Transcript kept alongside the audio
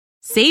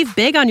Save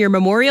big on your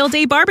Memorial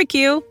Day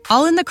barbecue,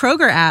 all in the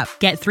Kroger app.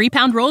 Get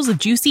 3-pound rolls of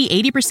juicy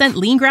 80%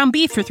 lean ground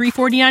beef for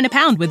 $3.49 a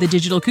pound with a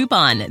digital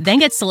coupon. Then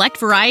get select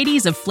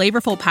varieties of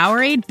flavorful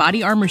Powerade,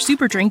 Body Armor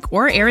Super Drink,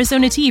 or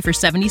Arizona tea for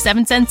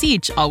 77 cents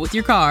each, all with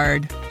your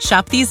card.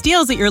 Shop these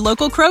deals at your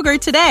local Kroger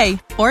today,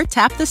 or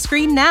tap the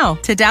screen now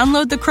to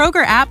download the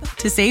Kroger app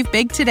to save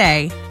big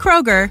today.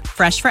 Kroger,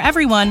 fresh for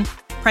everyone.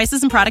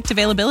 Prices and product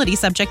availability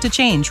subject to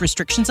change.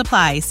 Restrictions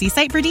apply. See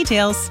site for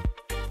details.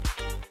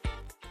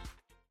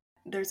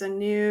 There's a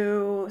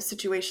new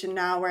situation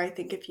now where I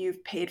think if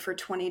you've paid for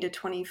 20 to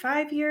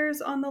 25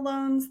 years on the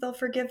loans, they'll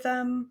forgive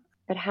them.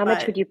 But how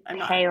much would you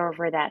pay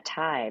over that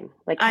time?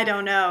 Like, I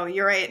don't know.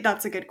 You're right.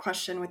 That's a good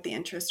question with the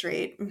interest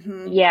rate.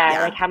 Mm-hmm.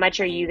 Yeah, like how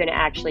much are you going to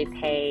actually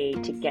pay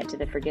to get to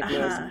the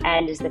forgiveness?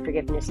 And is the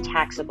forgiveness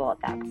taxable at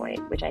that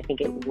point, which I think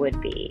it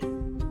would be.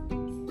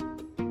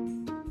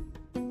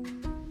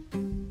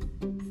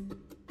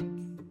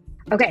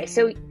 Okay,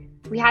 so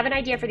we have an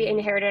idea for the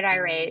inherited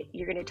IRA.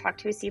 You're going to talk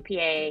to a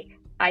CPA.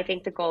 I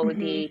think the goal would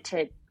be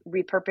to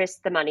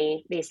repurpose the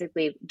money,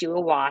 basically do a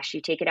wash.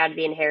 You take it out of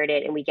the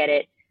inherited and we get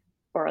it,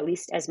 or at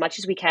least as much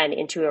as we can,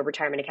 into a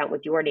retirement account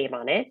with your name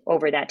on it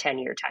over that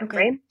 10-year time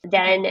frame.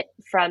 Then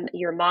from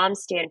your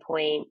mom's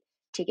standpoint,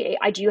 do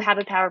you have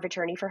a power of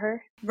attorney for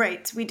her?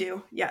 Right, we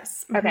do.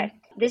 Yes. Mm-hmm. Okay.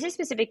 This is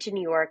specific to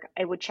New York.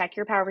 I would check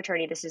your power of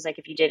attorney. This is like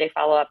if you did a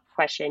follow-up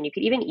question, you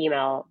could even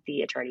email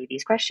the attorney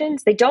these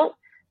questions. They don't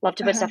love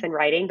to put stuff in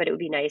writing, but it would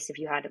be nice if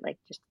you had it like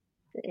just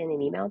in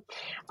an email.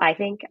 I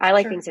think I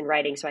like things in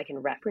writing so I can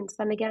reference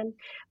them again.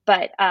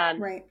 But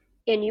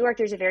in New York,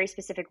 there's a very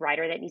specific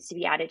rider that needs to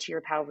be added to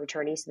your power of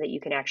attorney so that you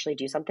can actually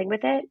do something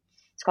with it.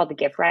 It's called the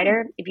gift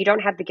rider. If you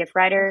don't have the gift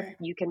rider,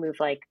 you can move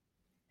like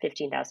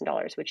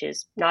 $15,000, which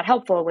is not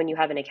helpful when you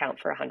have an account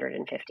for $150.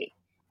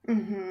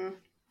 Mm-hmm.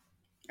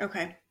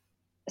 Okay.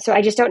 So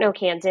I just don't know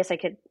Kansas. I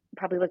could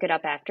probably look it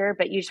up after,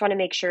 but you just want to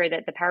make sure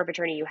that the power of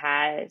attorney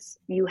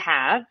you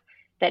have,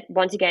 that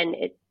once again,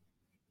 it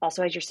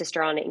also has your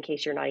sister on it in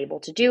case you're not able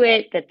to do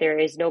it, that there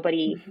is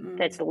nobody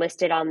that's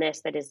listed on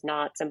this that is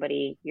not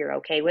somebody you're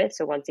okay with.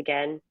 So once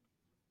again,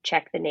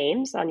 check the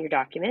names on your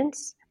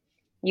documents.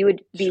 You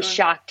would be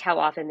shocked how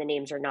often the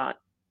names are not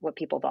what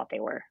people thought they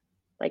were.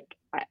 Like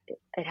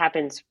it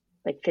happens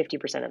like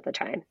 50% of the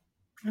time.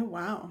 Oh,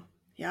 wow.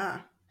 Yeah.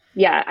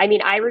 Yeah. I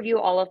mean, I review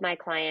all of my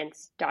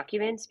clients'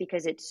 documents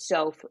because it's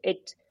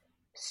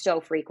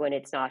so frequent.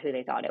 It's not who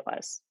they thought it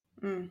was.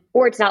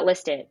 Or it's not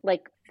listed.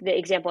 Like the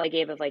example I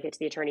gave of like, it's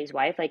the attorney's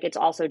wife. Like it's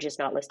also just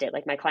not listed.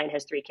 Like my client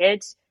has 3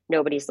 kids.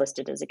 Nobody's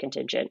listed as a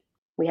contingent.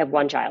 We have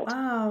 1 child.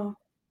 Wow.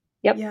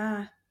 Yep.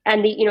 Yeah.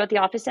 And you know what the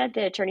office said,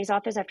 the attorney's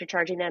office, after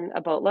charging them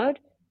a boatload?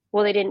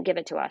 Well, they didn't give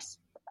it to us.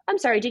 I'm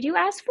sorry. Did you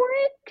ask for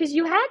it? Because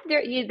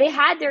they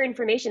had their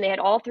information. They had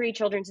all 3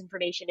 children's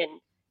information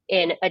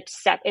in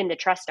the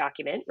trust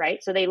document,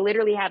 right? So they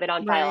literally have it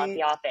on file at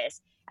the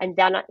office. And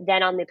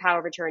then on the power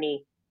of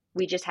attorney,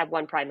 we just have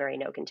 1 primary,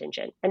 no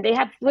contingent. And they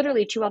have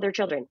literally 2 other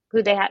children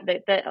who they have,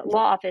 the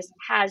law office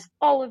has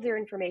all of their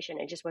information.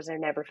 It just was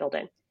never filled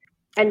in.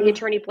 And the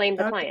attorney blamed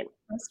the client.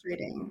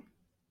 Frustrating.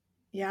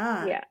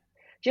 Yeah. Yeah.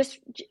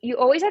 You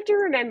always have to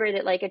remember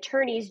that like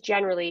attorneys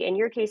generally, in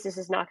your case, this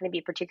is not going to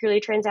be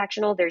particularly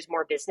transactional. There's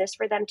more business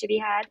for them to be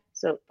had.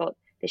 So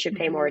they should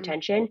pay more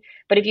attention.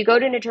 But if you go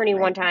to an attorney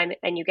one time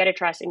and you get a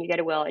trust and you get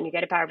a will and you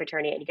get a power of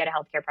attorney and you get a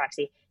healthcare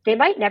proxy, they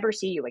might never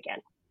see you again.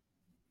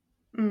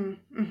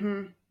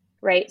 Mm-hmm.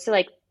 Right. So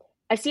like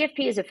a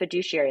CFP is a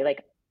fiduciary.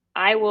 Like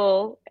I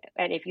will,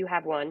 and if you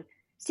have one,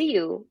 see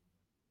you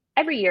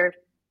every year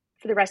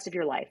for the rest of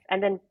your life,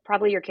 and then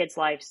probably your kids'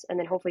 lives, and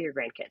then hopefully your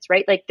grandkids,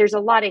 right? Like there's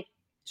a lot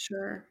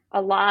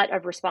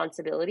of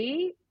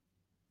responsibility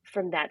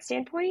from that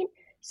standpoint.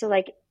 So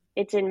like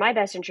it's in my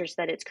best interest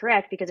that it's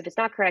correct, because if it's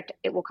not correct,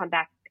 it will come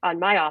back on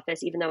my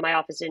office, even though my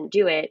office didn't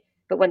do it.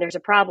 But when there's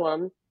a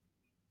problem,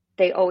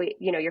 they always,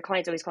 your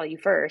clients always call you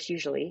first,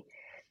 usually.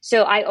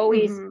 So I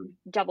always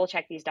double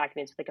check these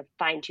documents with like a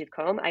fine tooth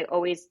comb. I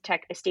always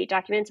check estate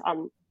documents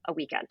on a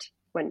weekend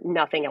when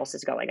nothing else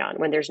is going on,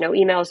 when there's no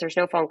emails, there's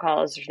no phone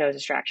calls, there's no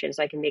distractions.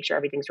 So I can make sure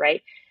everything's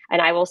right.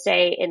 And I will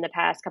say in the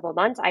past couple of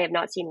months, I have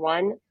not seen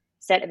one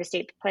set of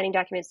estate planning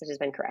documents that has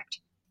been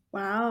correct.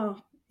 Wow.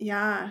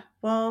 Yeah.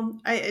 Well,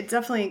 it's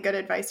definitely good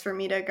advice for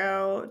me to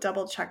go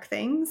double check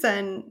things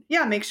and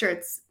make sure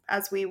it's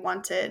as we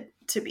want it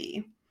to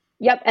be.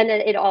 Yep. And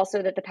then it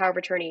also that the power of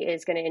attorney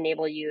is going to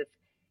enable you,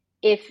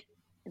 if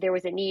there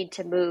was a need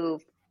to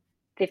move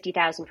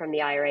 $50,000 from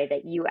the IRA,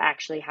 that you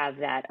actually have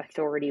that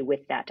authority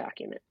with that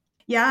document.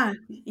 Yeah.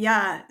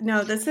 Yeah.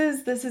 No, this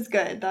is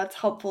good. That's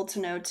helpful to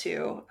know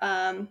too.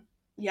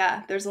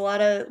 There's a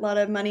lot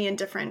of money in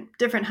different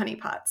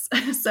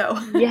honeypots. So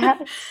yeah.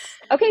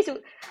 Okay. So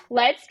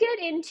let's get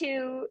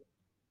into,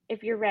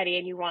 if you're ready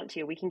and you want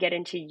to, we can get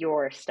into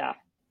your stuff.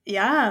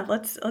 Yeah.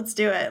 Let's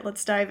do it.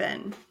 Let's dive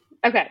in.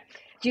 Okay.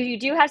 You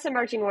do have some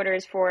marching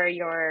orders for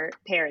your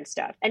parent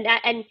stuff, and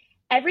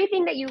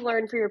everything that you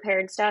learn for your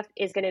parent stuff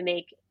is going to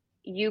make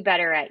you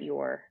better at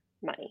your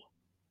money.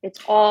 It's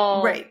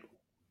all right.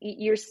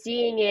 you're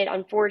seeing it,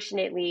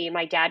 unfortunately,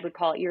 my dad would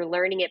call it, you're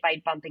learning it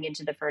by bumping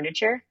into the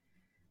furniture,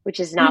 which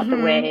is not the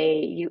Mm-hmm.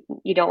 way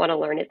you don't want to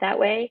learn it that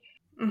way.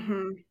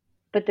 Mm-hmm.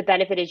 But the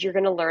benefit is you're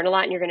going to learn a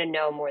lot and you're going to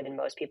know more than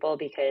most people,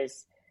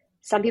 because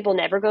some people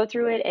never go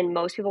through it, and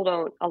most people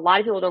don't, a lot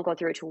of people don't go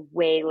through it till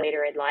way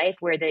later in life,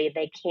 where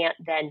they can't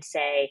then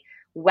say,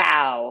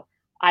 wow,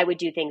 I would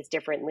do things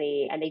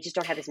differently, and they just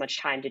don't have as much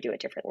time to do it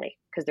differently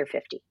because they're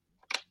 50.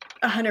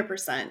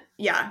 100%.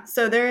 Yeah.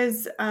 So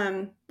there's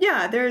a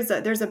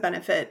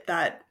benefit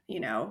that,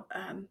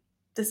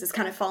 this has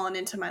kind of fallen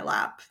into my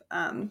lap,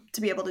 to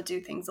be able to do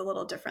things a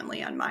little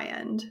differently on my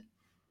end.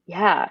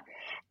 Yeah.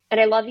 And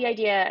I love the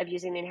idea of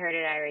using the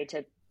inherited IRA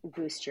to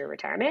boost your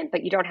retirement,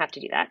 but you don't have to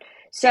do that.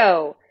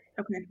 So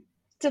Okay.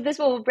 this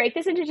will break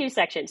this into two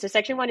sections. So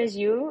section one is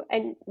you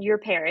and your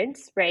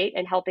parents, right?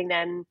 And helping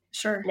them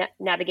Sure.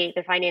 navigate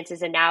their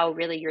finances. And now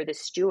really you're the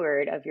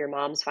steward of your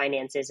mom's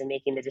finances and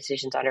making the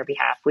decisions on her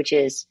behalf, which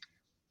is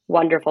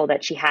wonderful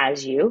that she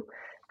has you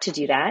to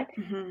do that.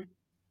 Mm-hmm.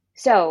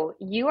 So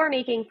you are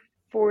making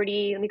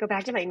 40, let me go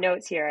back to my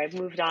notes here. I've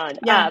moved on.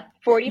 Yeah.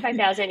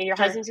 45,000, and your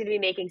Sure. husband's going to be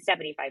making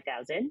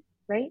 75,000,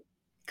 right?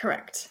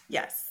 Correct.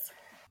 Yes.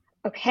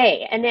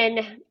 Okay. And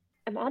then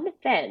I'm on the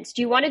fence.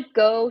 Do you want to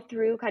go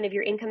through kind of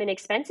your income and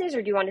expenses,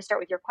 or do you want to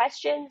start with your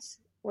questions?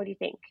 What do you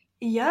think?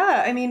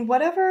 Yeah, I mean,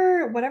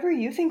 whatever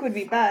you think would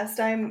be best.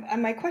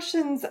 My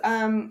questions are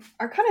kind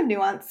of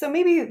nuanced, so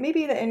maybe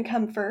the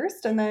income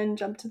first, and then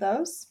jump to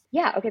those.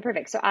 Yeah. Okay,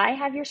 perfect. So I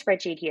have your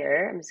spreadsheet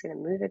here. I'm just going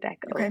to move it back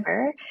Okay,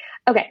 over.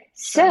 Okay.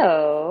 sure.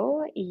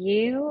 So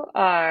you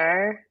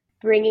are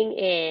bringing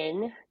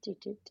in,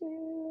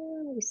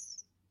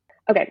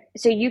 okay.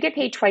 So you get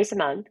paid twice a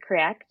month,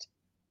 correct?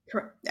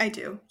 Correct. I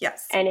do.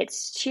 Yes. And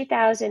it's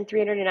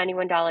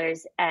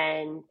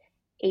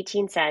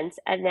 $2,391.18.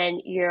 And then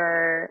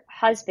your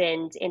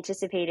husband's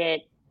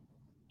anticipated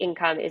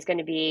income is going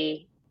to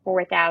be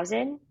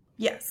 4,000.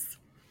 Yes.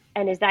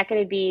 And is that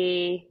going to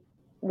be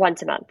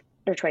once a month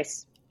or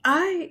twice?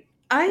 I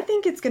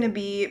think it's going to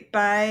be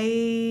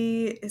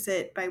is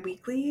it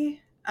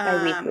bi-weekly?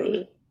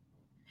 Bi-weekly.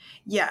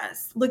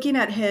 Yes. Looking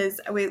at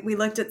we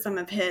looked at some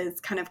of his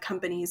kind of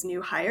company's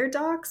new hire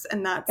docs,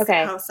 and that's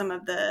Okay. how some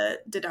of the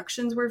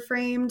deductions were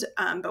framed,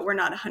 but we're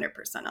not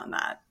 100% on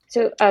that.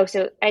 So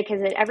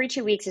because every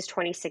 2 weeks is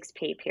 26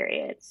 pay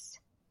periods.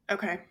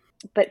 Okay.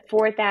 But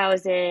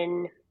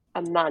 4,000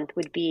 a month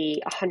would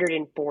be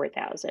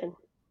 104,000,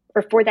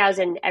 or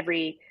 4,000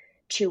 every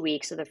 2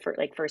 weeks. So the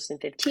first and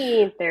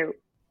 15th,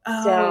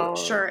 Oh,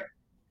 sure.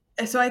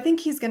 So I think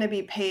he's going to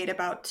be paid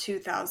about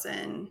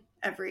 2,000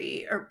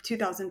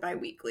 2,000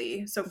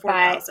 biweekly. So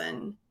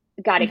 4,000.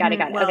 Got it.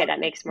 Well, okay, that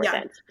makes more yeah.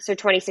 sense. So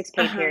 26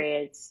 pay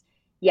periods.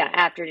 Yeah,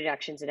 after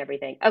deductions and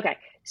everything. Okay.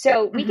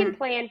 So we can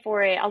plan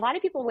for it. A lot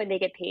of people, when they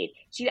get paid,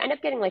 so you end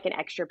up getting like an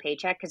extra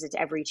paycheck because it's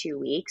every 2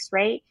 weeks,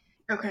 right?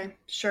 Okay,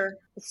 sure.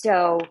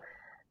 So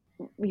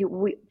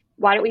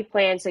why don't we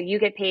plan so you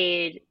get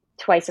paid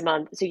twice a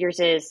month. So yours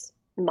is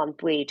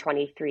monthly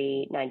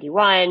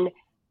 $23.91,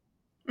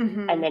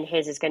 and then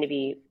his is going to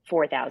be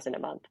 4,000 a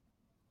month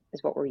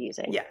is what we're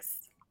using. Yes.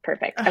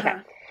 Perfect. Okay.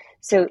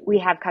 So we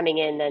have coming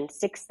in then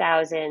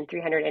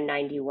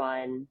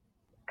 6,391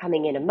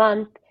 coming in a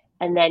month.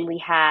 And then we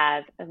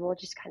have, and we'll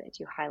just kind of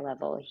do high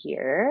level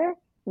here.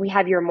 We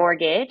have your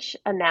mortgage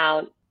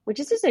amount, which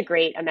is just a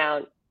great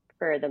amount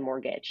for the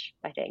mortgage,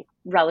 I think,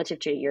 relative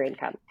to your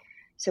income.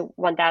 So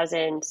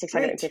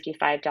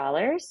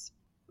 $1,655.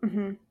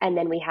 And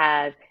then we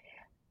have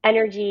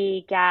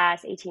energy,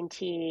 gas,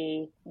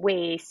 AT&T,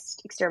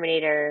 waste,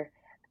 exterminator.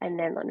 And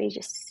then let me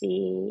just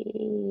see.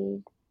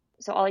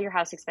 So all your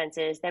house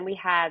expenses. Then we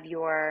have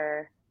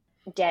your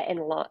debt and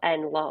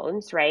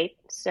loans, right?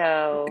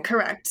 So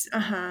correct.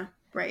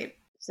 Right.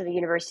 So the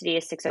university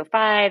is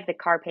 605. The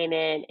car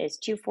payment is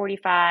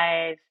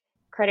 245.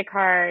 Credit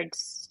cards,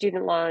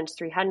 student loans,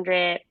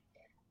 300.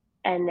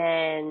 And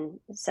then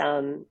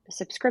some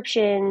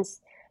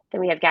subscriptions.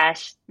 Then we have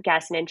gas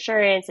and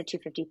insurance at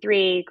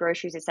 253.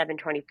 Groceries at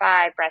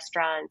 725.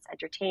 Restaurants,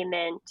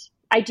 entertainment.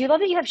 I do love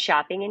that you have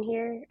shopping in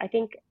here. I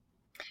think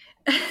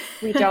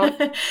we don't.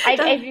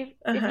 If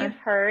you've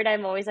heard,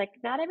 I'm always like,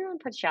 not everyone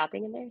puts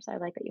shopping in there. So I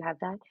like that you have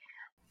that.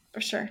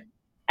 For sure.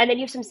 And then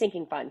you have some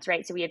sinking funds,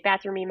 right? So we have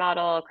bathroom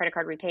remodel, credit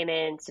card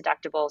repayments,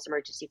 deductibles,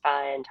 emergency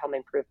fund, home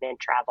improvement,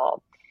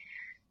 travel.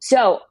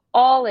 So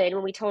all in,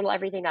 when we total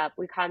everything up,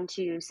 we come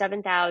to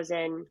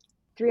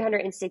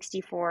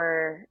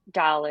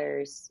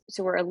 $7,364.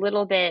 So we're a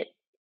little bit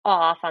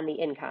off on the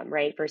income,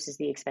 right? Versus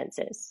the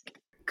expenses.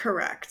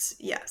 Correct.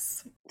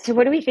 Yes. So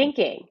what are we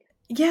thinking?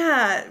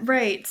 Yeah,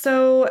 right.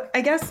 So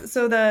I guess,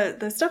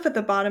 the stuff at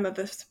the bottom of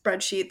the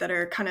spreadsheet that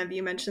are kind of,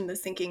 you mentioned the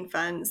sinking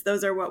funds,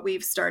 those are what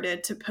we've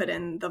started to put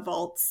in the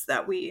vaults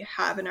that we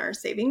have in our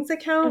savings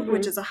account,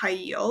 which is a high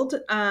yield.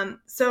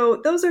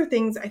 So those are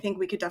things I think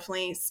we could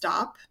definitely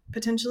stop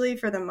potentially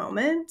for the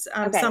moment.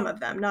 Some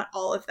of them, not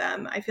all of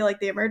them. I feel like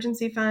the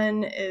emergency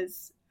fund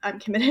I'm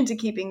committed to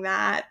keeping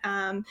that.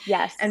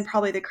 Yes. And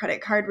probably the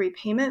credit card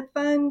repayment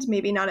fund,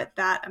 maybe not at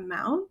that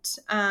amount.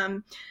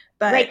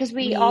 Right, but because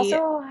we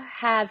also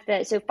have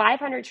so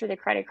 500 for the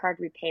credit card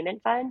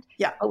repayment fund,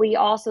 yeah, but we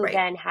also right,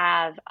 then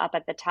have up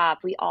at the top,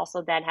 we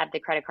also then have the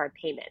credit card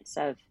payments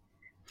of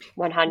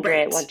 100,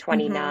 right. Mm-hmm.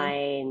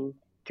 129,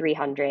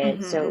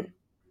 300. So, Mm-hmm.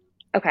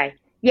 okay.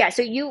 Yeah,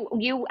 so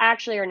you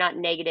actually are not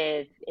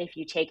negative if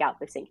you take out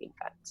the sinking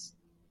funds.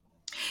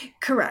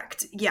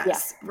 Correct. Yeah.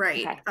 Yes.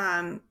 Right. Okay.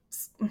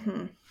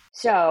 Mhm.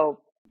 So,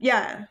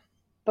 Yeah.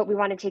 but we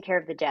want to take care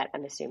of the debt,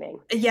 I'm assuming.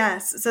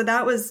 Yes. So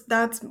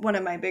that's one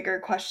of my bigger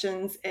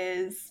questions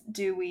is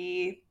do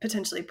we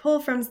potentially pull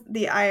from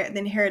the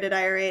inherited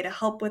IRA to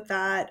help with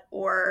that,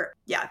 or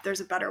yeah, if there's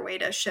a better way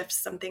to shift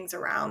some things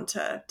around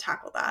to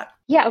tackle that.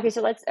 Yeah,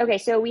 okay,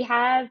 so we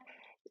have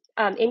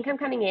income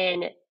coming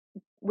in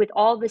with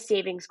all the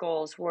savings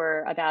goals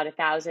were about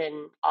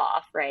 1,000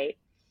 off, right?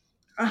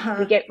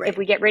 Uh-huh. If Right.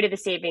 we get rid of the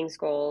savings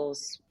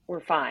goals, we're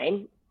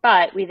fine.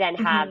 But we then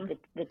have Mm-hmm.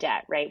 the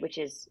debt, right, which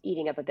is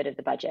eating up a bit of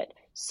the budget.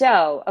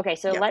 So, okay,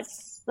 so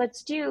Yes.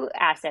 let's do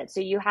assets.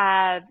 So you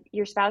have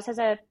your spouse has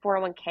a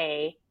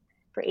 401k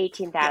for Yes.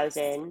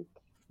 18,000.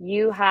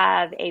 You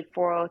have a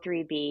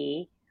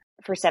 403b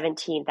for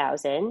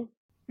 17,000.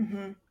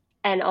 Mm-hmm.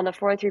 And on the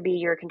 403b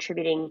you're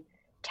contributing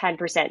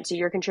 10%. So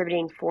you're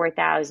contributing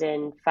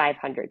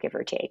 4,500 give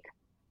or take,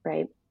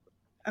 right?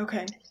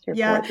 Okay. So your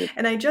Yeah. 403.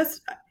 And I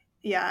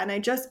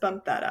just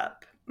bumped that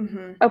up.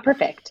 Mm-hmm. Oh,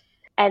 perfect.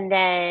 And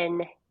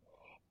then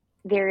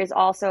there is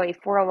also a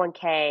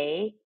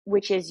 401k,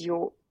 which is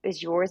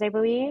yours, I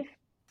believe.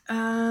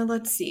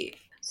 Let's see.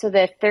 So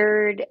the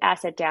third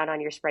asset down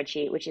on your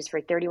spreadsheet, which is for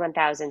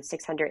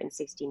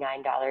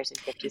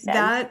 $31,669.50.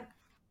 That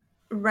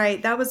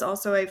right. That was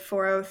also a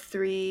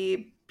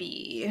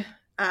 403B.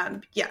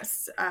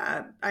 Yes,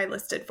 I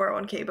listed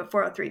 401k, but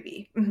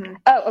 403B. Mm-hmm.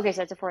 Oh, okay.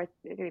 So that's a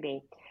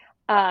 403b.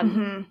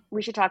 Mm-hmm.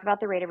 We should talk about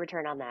the rate of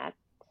return on that.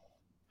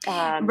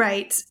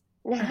 Right.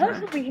 Uh-huh.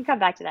 We can come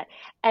back to that.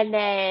 And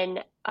then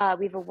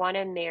we have a One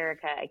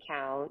America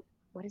account.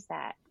 What is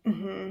that?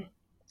 Mm-hmm.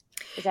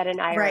 Is that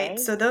an IRA? Right.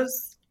 So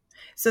those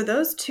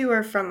two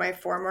are from my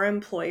former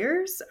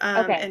employers.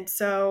 Okay. And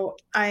so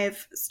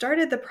I've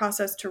started the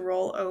process to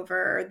roll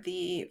over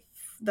the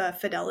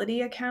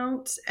Fidelity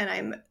account, and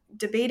I'm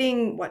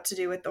debating what to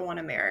do with the One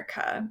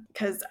America,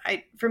 because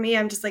for me,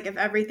 I'm just like, if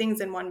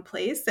everything's in one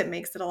place, it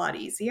makes it a lot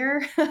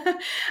easier. But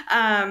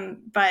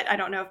I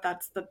don't know if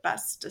that's the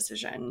best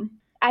decision.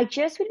 I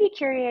just would be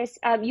curious.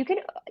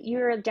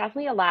 You're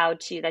definitely allowed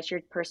to, that's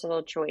your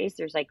personal choice.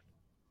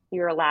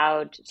 You're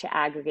allowed to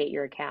aggregate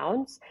your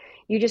accounts.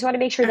 You just want to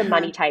make sure the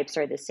money Uh-huh. types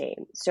are the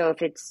same. So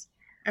if it's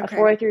a Okay.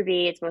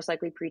 403b, it's most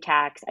likely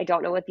pre-tax. I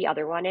don't know what the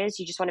other one is.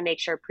 You just want to make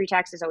sure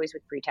pre-tax is always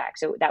with pre-tax.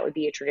 So that would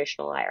be a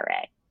traditional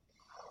IRA.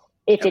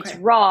 If it's Okay.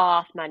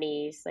 Roth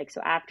monies, so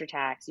after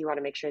tax, you want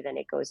to make sure then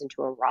it goes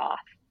into a Roth.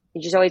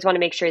 You just always want to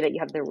make sure that you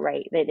have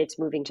that it's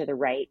moving to the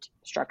right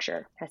structure.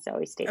 It has to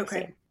always stay the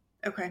same.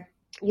 Okay.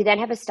 You then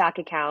have a stock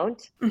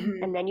account,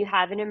 Mm-hmm. and then you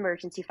have an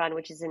emergency fund,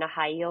 which is in a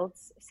high yield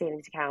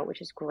savings account,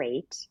 which is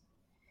great.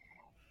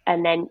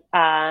 And then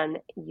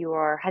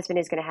your husband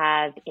is going to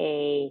have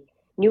a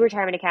new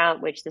retirement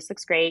account, which this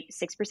looks great,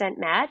 6%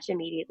 match,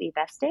 immediately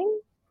vesting.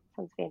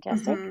 Sounds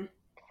fantastic. Mm-hmm.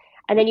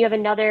 And then you have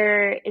this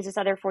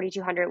other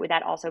 4,200, would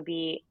that also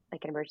be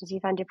like an emergency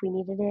fund if we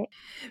needed it?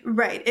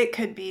 Right, it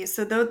could be.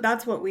 So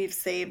that's what we've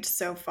saved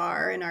so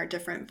far in our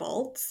different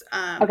vaults.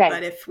 Okay.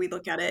 But if we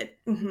look at it,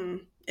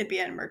 it'd be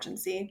an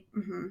emergency.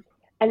 Mm-hmm.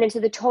 And then so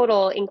the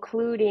total,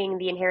 including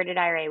the inherited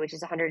IRA, which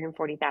is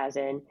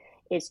 140,000,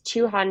 is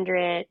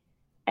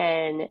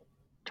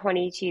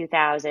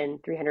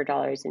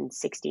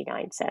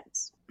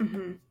 $222,300.69.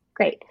 Mm-hmm.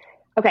 Great.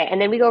 Okay,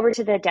 and then we go over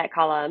to the debt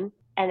column,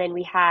 and then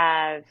you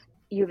have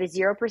a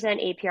 0%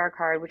 APR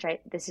card,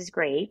 this is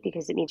great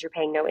because it means you're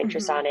paying no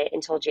interest Mm-hmm. on it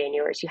until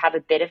January. So you have a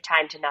bit of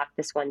time to knock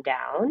this one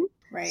down.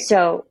 Right.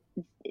 So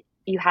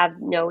you have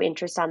no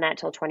interest on that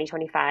till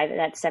 2025.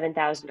 That's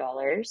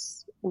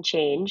 $7,000 and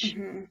change.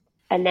 Mm-hmm.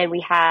 And then we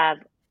have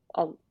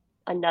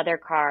another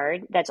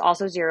card that's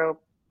also 0%.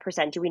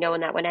 Do we know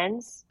when that one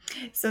ends?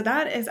 So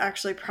that is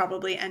actually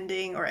probably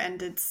ending or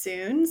ended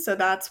soon. So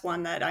that's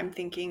one that I'm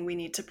thinking we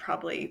need to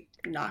probably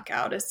knock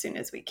out as soon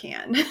as we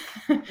can.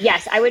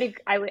 Yes, I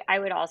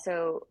would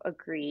also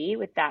agree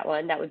with that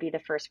one. That would be the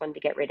first one to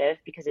get rid of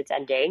because it's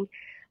ending.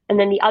 And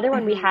then the other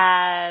one we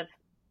have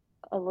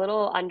a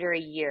little under a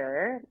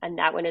year, and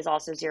that one is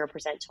also 0%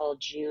 till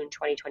June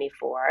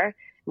 2024.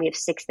 We have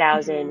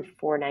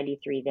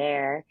 6,493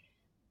 there.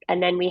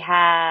 And then we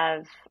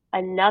have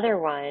another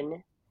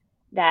one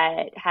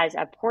that has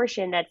a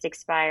portion that's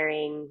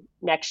expiring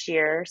next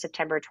year,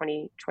 September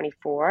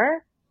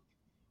 2024.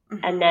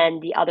 And then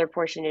the other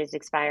portion is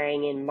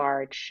expiring in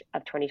March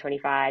of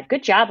 2025.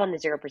 Good job on the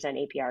 0%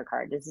 APR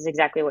card. This is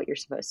exactly what you're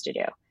supposed to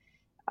do.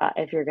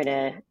 If you're going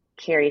to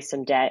carry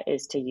some debt,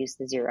 is to use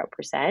the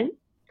 0%.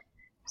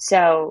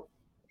 So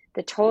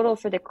the total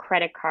for the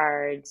credit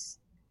cards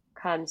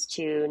comes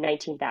to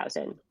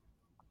 $19,000.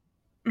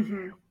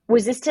 Mm-hmm.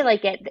 Was this to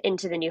get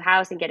into the new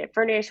house and get it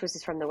furnished? Was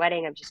this from the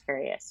wedding? I'm just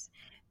curious.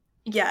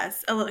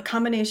 Yes, a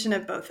combination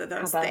of both of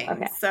those things.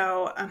 Okay.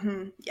 So,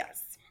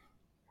 yes.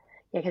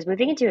 Yeah, because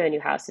moving into a new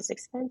house is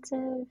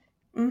expensive.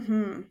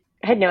 Mm-hmm.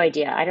 I had no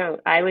idea.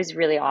 I was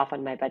really off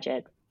on my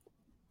budget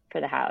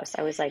for the house.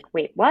 I was like,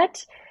 wait,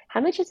 what? How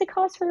much does it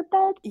cost for a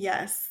bed?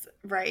 Yes,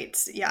 right.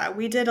 Yeah,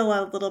 we did a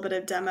little bit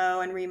of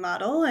demo and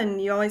remodel,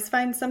 and you always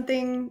find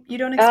something you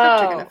don't expect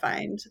you're going to Oh,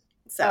 find. oh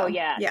So,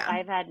 yeah. yeah.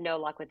 I've had no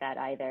luck with that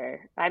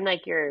either. I'm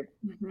like your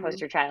Hmm.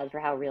 poster child for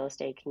how real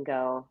estate can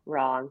go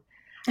wrong.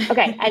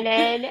 Okay, and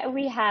then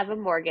we have a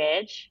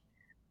mortgage,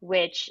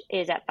 which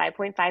is at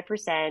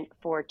 5.5%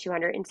 for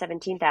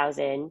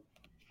 217,000.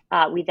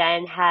 We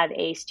then have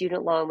a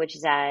student loan, which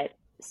is at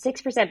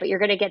 6%, but you're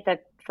going to get the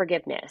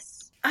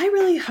forgiveness. I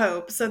really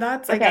hope. So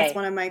that's, I guess, Okay.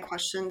 one of my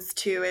questions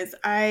too, is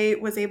I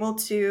was able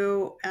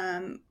to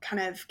kind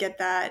of get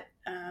that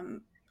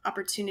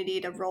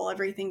opportunity to roll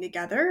everything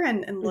together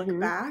and look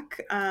Mm-hmm.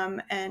 back.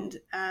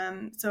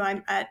 So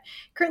I'm at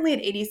currently at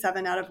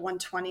 87 out of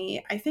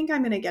 120. I think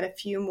I'm going to get a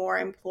few more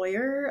an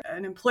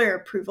employer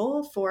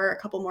approval for a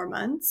couple more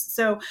months.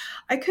 So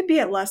I could be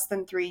at less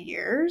than 3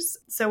 years.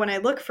 So when I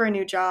look for a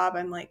new job,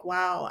 I'm like,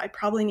 wow, I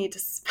probably need to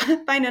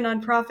find a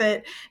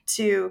nonprofit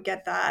to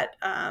get that,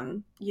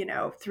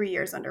 3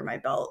 years under my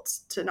belt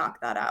to knock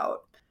that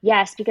out.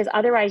 Yes, because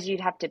otherwise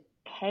you'd have to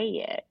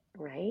pay it,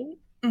 right?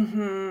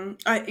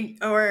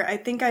 I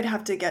think I'd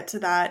have to get to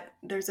that.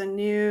 There's a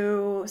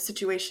new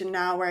situation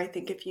now where I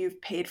think if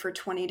you've paid for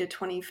 20 to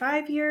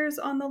 25 years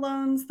on the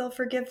loans, they'll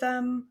forgive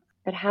them.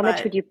 But how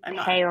much would But you I'm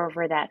not, pay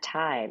over that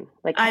time?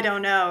 Like, I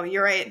don't know.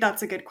 You're right.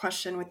 That's a good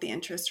question with the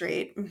interest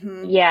rate.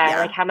 yeah,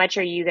 like Yeah. how much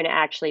are you going to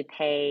actually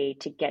pay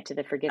to get to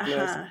the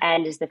forgiveness? Uh-huh.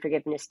 And is the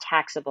forgiveness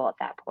taxable at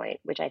that point?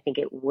 Which I think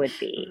it would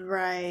be.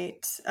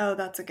 Right. Oh,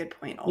 that's a good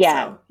point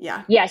Yeah. also.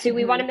 Yeah. Yeah, so Hmm.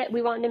 we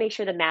want to make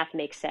sure the math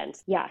makes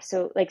sense. Yeah,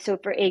 so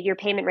for your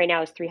payment right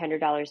now is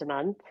 $300 a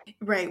month.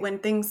 Right. When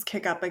things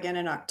kick up again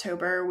in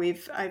October,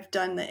 I've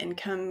done the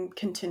income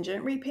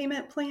contingent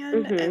repayment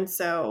plan, Mm-hmm. and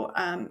so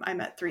I'm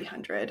at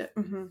 300.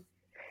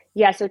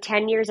 Yeah, so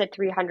 10 years at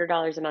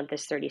 $300 a month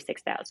is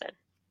 36,000.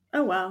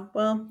 Oh wow.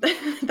 Well,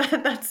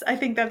 that's I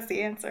think that's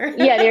the answer.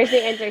 Yeah, there's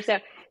the answer.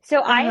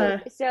 Uh-huh.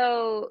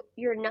 So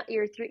you're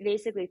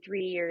basically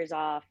 3 years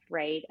off,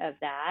 right, of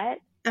that.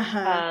 Uh-huh.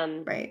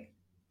 Um, Right.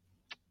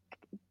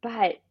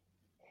 but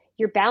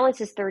your balance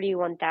is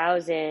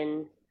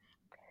 31,000.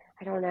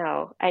 I don't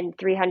know, and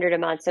 300 a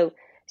month. So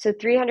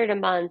 300 a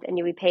month, and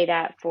you would pay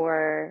that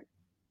for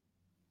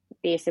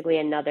basically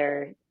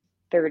another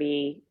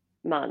 30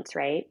 months,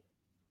 right?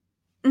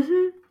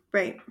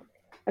 Right.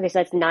 Okay, so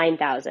that's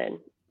 9,000,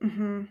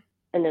 Mm-hmm.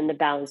 and then the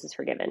balance is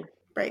forgiven.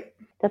 Right.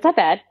 That's not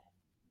bad.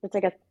 That's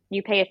like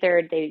you pay a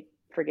third, they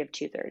forgive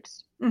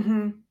two-thirds,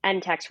 Mm-hmm.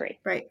 and tax-free.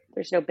 Right.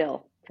 There's no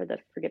bill for the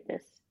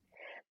forgiveness.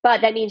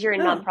 But that means you're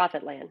in Oh,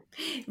 nonprofit land.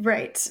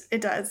 right. It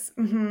does.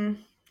 Mm-hmm.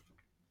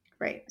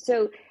 Right.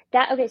 So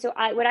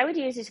what I would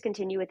do is just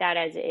continue with that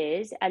as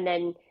is, and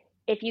then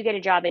if you get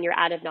a job and you're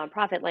out of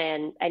nonprofit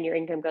land and your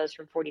income goes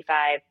from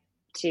 45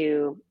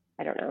 to,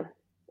 I don't know,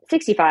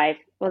 65,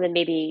 well then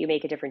maybe you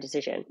make a different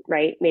decision,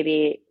 right?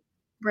 Maybe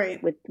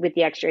Right. with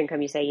the extra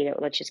income you say,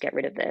 let's just get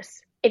rid of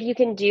this. If you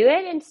can do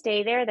it and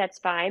stay there, that's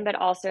fine. But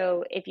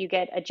also if you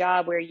get a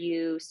job where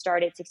you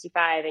start at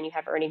 65 and you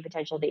have earning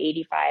potential to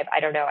 85, I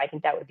don't know, I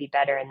think that would be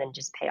better, and then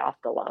just pay off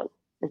the loan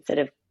instead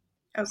of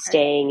Okay.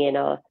 staying in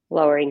a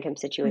lower income Mm-hmm.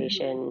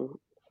 situation,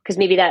 because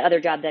maybe that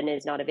other job then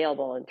is not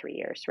available in 3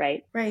 years,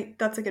 right? Right.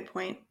 That's a good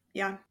point.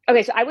 Yeah.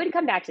 Okay, so I would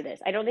come back to this.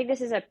 I don't think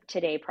this is a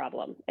today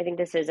problem. I think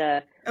this is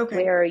a Okay.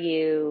 where are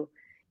you?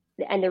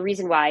 And the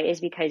reason why is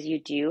because you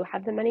do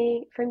have the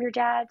money from your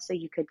dad, so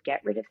you could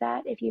get rid of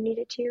that if you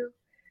needed to.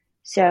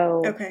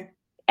 So, Okay.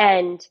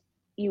 and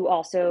you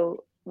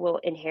also will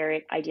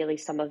inherit ideally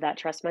some of that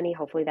trust money.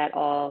 Hopefully that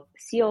all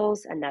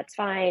seals and that's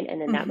fine. And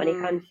then that money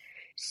Mm-hmm. comes.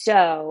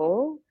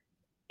 So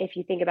if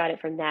you think about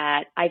it from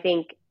that, I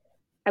think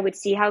I would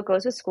see how it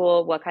goes with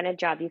school, what kind of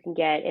job you can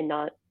get in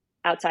not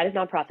outside of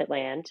nonprofit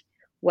land.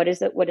 What does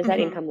that Mm-hmm.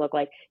 income look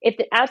like? If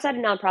the outside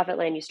of nonprofit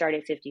land you start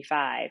at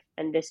 55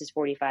 and this is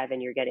 45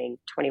 and you're getting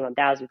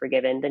 21,000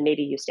 forgiven, then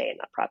maybe you stay in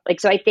nonprofit.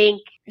 So I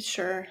think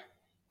Sure.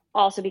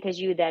 also because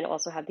you then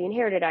also have the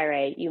inherited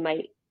IRA,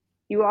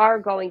 you are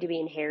going to be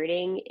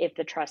inheriting, if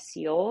the trust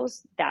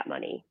seals, that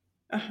money.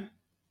 Uh-huh.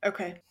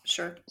 Okay.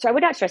 Sure. So I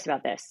would not stress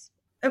about this.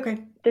 Okay.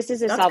 This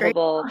is a That's great.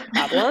 solvable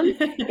problem.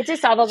 It's a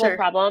solvable Sure.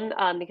 problem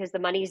because the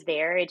money's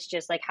there. It's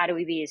just like, how do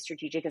we be as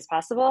strategic as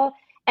possible?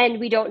 And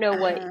we don't know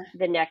what Uh-huh.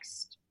 the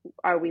next,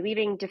 are we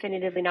leaving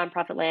definitively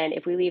nonprofit land?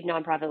 If we leave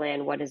nonprofit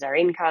land, what is our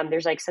income?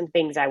 There's like some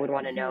things I would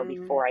want to know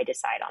Mm-hmm. before I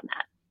decide on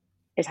that,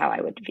 is how I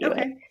would view it.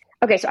 Okay.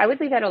 Okay, so I would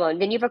leave that alone.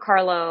 Then you have a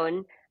car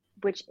loan,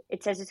 which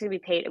it says it's going to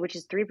be paid, which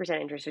is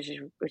 3% interest, which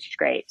is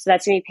great. So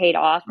that's going to be paid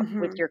off with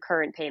Mm-hmm. your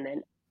current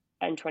payment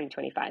in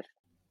 2025.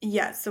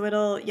 Yeah,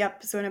 so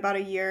yep, so in about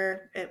a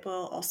year, it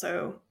will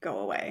also go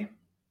away.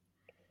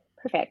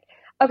 Perfect.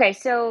 Okay,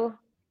 so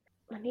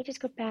let me just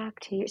go back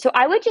to you. So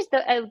I would just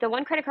the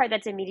one credit card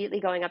that's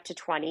immediately going up to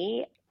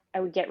 20, I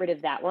would get rid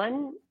of that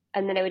one,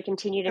 and then I would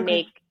continue to Okay.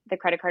 make the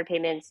credit card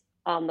payments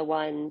on the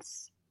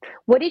ones.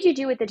 What did you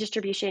do with the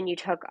distribution you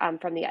took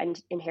from the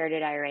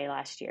inherited IRA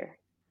last year?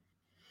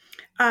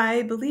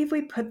 I believe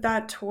we put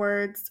that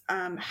towards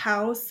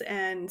house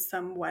and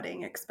some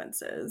wedding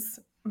expenses.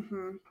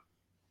 Mm-hmm.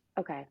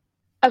 Okay.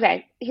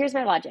 Okay, here's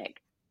my logic.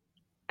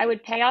 I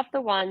would pay off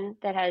the one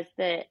that has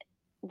the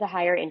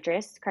higher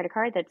interest credit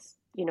card that's,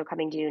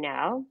 coming due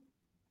now.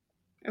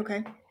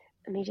 Okay.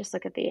 Let me just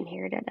look at the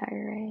inherited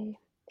IRA.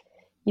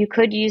 You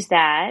could use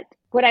that.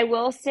 What I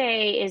will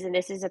say is, and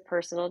this is a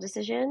personal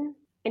decision,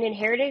 an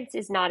inheritance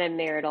is not a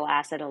marital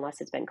asset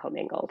unless it's been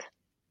commingled.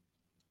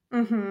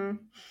 Mm-hmm.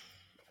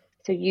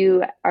 So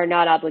you are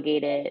not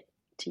obligated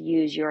to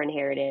use your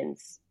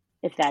inheritance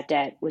if that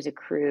debt was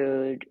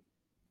accrued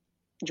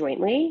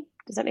jointly.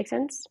 Does that make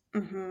sense?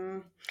 Mm-hmm.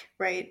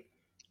 Right.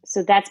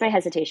 So that's my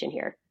hesitation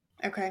here.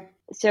 Okay.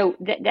 So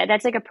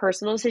that's like a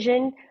personal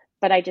decision,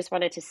 but I just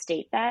wanted to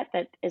state that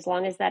as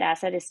long as that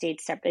asset is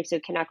stayed separate, so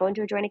it cannot go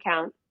into a joint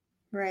account.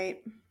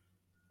 Right.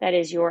 That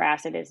is, your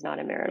asset is not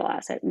a marital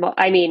asset. Well,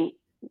 I mean,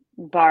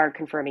 bar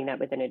confirming that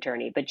with an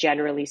attorney, but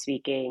generally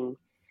speaking,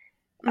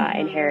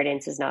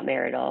 inheritance is not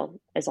marital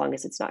as long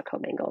as it's not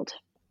commingled.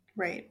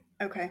 Right.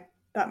 Okay.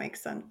 That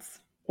makes sense.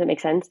 Does that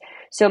make sense?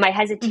 So my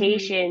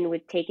hesitation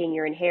with taking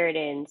your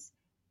inheritance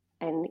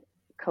and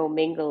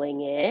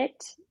commingling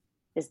it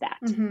is that.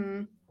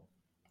 Mm-hmm.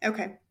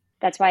 Okay.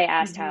 That's why I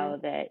asked how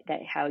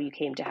you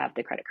came to have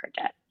the credit card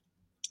debt.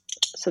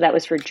 So that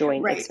was for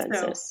joint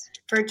expenses.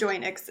 So for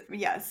joint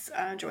expenses.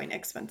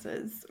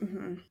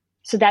 Mm-hmm.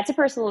 So that's a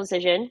personal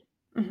decision,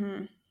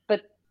 Mm-hmm.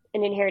 but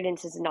an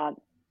inheritance is not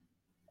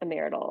a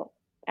marital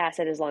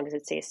asset as long as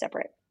it stays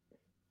separate.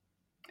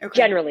 Okay.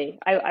 Generally,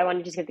 I want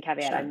to just give the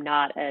caveat. Sure. I'm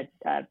not a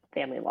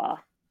family law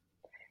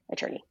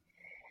attorney.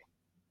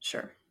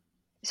 Sure.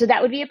 So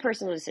that would be a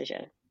personal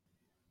decision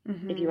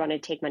if you want to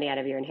take money out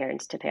of your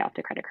inheritance to pay off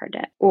the credit card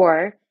debt.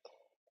 Or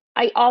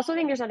I also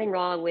think there's nothing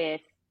wrong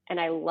with, and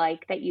I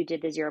like that you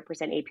did the 0%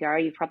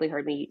 APR. You've probably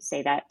heard me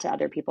say that to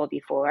other people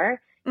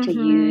before, to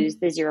use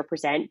the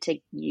 0%, to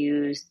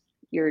use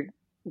your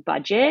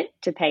budget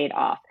to pay it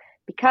off.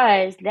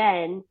 Because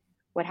then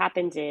what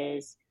happens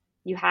is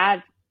you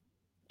have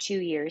 2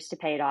 years to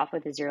pay it off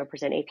with a 0%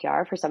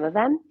 APR for some of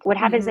them. What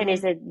happens then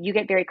is that you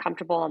get very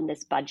comfortable on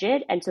this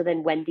budget. And so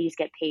then when these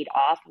get paid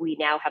off, we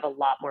now have a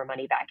lot more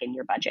money back in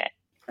your budget.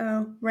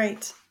 Oh,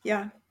 right.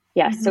 Yeah.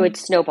 Yeah. So it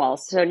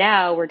snowballs. So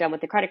now we're done with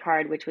the credit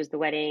card, which was the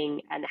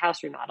wedding and the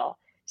house remodel.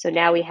 So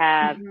now we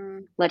have,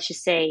 let's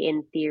just say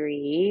in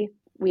theory,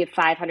 we have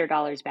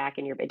 $500 back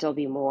in your, it'll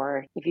be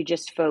more if you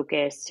just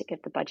focus to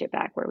get the budget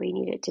back where we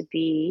need it to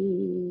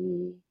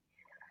be.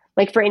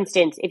 Like, for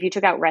instance, if you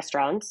took out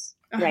restaurants,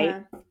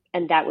 right?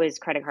 And that was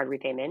credit card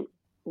repayment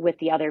with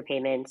the other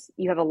payments,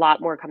 you have a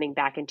lot more coming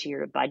back into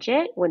your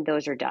budget when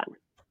those are done.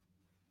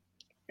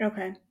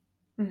 Okay.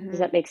 Does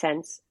that make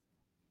sense?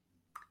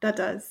 That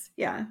does.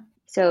 Yeah.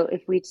 So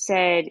if we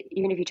said,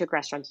 even if you took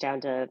restaurants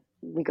down to,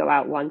 we go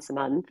out once a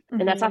month,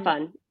 and that's not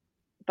fun,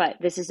 but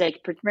this is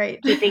like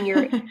keeping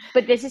your,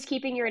 but this is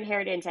keeping your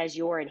inheritance as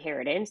your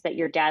inheritance, that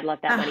your dad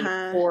left that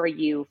money for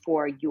you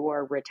for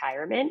your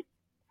retirement,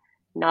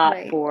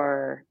 not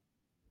for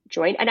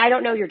joint. And I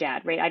don't know your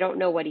dad, right? I don't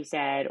know what he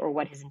said or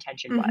what his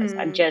intention was.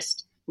 I'm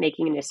just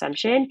making an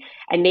assumption.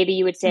 And maybe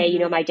you would say,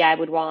 my dad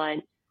would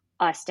want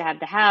us to have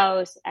the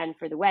house and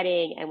for the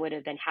wedding and would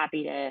have been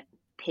happy to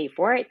pay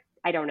for it.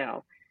 I don't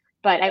know.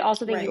 But I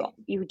also think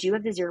you do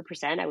have the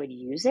 0%. I would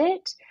use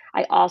it.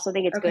 I also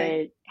think it's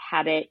good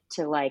habit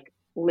to like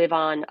live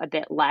on a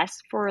bit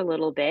less for a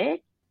little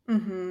bit.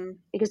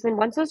 Because then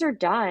once those are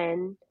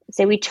done,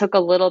 say we took a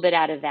little bit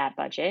out of that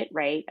budget,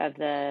 right? Of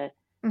the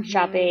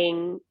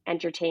shopping,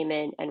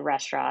 entertainment, and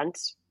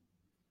restaurants,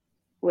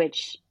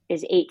 which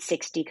is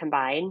 $860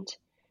 combined.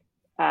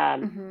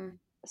 So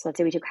let's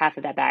say we took half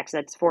of that back. So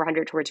that's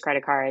 $400 towards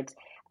credit cards.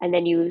 And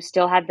then you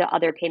still have the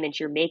other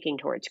payments you're making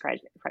towards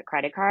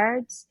credit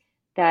cards.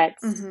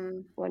 That's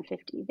 $150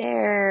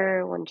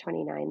 there,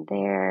 $129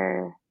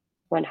 there,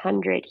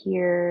 $100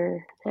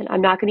 here. And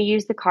I'm not going to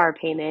use the car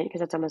payment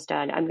because that's almost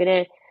done.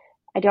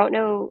 I don't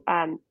know,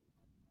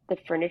 the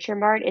Furniture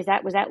Mart, was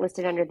that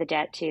listed under the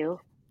debt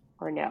too?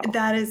 Or no?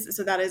 That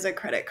is a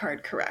credit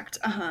card, correct?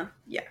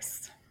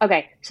 Yes.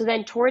 Okay. So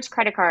then towards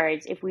credit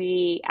cards, if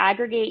we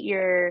aggregate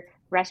your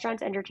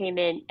restaurants,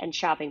 entertainment, and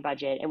shopping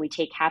budget, and we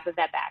take half of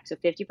that back, so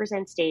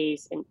 50%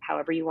 stays in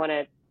however you want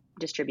to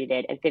distribute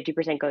it, and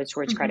 50% goes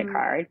towards credit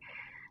card.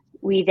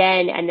 We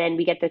then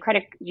get the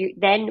credit,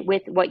 then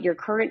with what your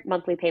current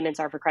monthly payments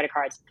are for credit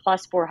cards,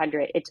 plus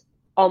 $400, it's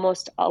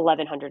almost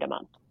 $1,100 a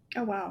month.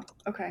 Oh, wow.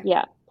 Okay.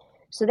 Yeah.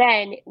 So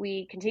then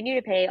we continue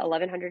to pay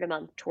 $1,100 a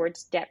month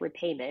towards debt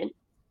repayment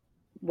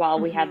while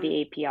we have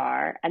the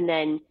APR. And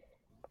then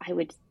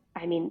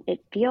it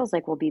feels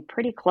like we'll be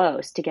pretty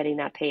close to getting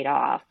that paid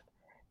off.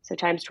 So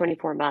times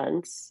 24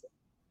 months,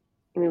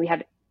 you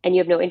have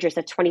no interest,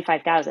 that's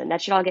 $25,000.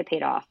 That should all get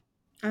paid off.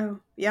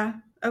 Oh, yeah.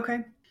 Okay.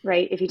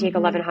 Right? If you take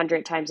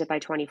 1,100 times it by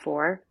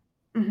 24,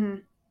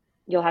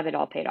 you'll have it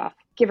all paid off,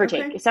 give or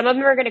take. Some of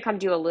them are going to come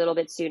due a little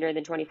bit sooner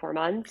than 24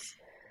 months,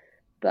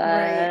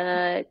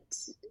 but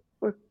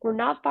we're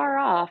not far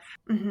off.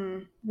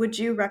 Would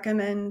you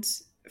recommend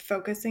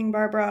focusing,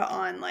 Barbara,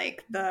 on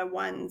like the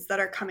ones that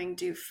are coming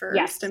due first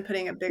Yes. and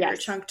putting a bigger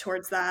Yes. chunk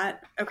towards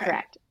that? Okay.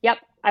 Correct. Yep.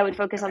 I would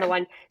focus on the Okay.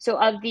 one. So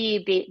of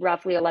the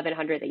roughly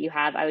 1,100 that you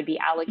have, I would be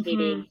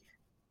allocating,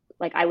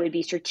 like I would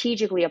be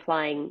strategically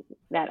applying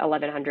that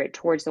 1,100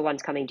 towards the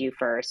ones coming due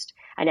first.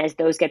 And as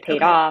those get paid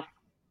Okay. off,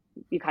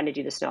 you kind of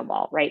do the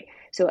snowball, right?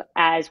 So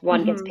as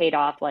one gets paid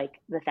off, like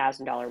the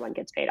 $1,000 one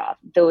gets paid off,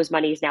 those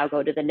monies now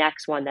go to the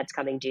next one that's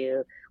coming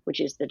due, which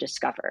is the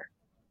Discover,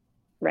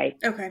 right?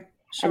 Okay.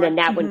 Sure. And then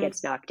that one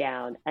gets knocked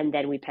down, and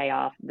then we pay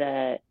off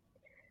the,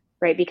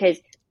 right? Because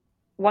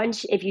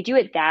once, if you do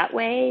it that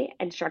way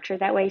and structure it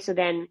that way, so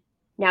then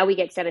now we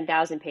get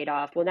 7,000 paid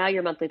off. Well, now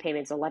your monthly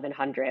payment's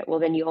 1,100. Well,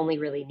 then you only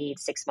really need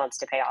 6 months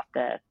to pay off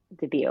the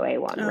BOA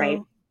one, right?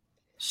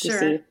 Sure.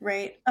 You see?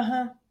 Right.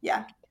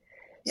 Yeah.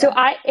 So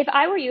if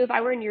I were you, if I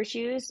were in your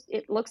shoes,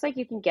 it looks like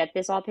you can get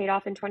this all paid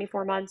off in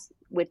 24 months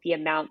with the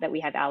amount that we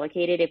have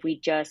allocated if we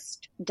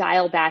just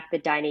dial back the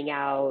dining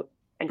out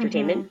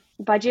entertainment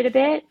budget a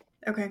bit.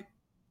 Okay.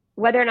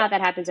 Whether or not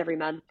that happens every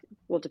month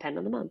will depend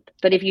on the month.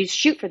 But if you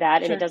shoot for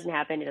that and it doesn't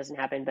happen, it doesn't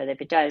happen. But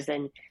if it does,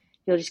 then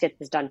you'll just get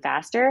this done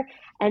faster.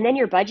 And then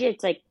your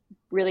budget's like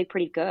really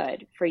pretty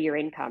good for your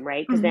income,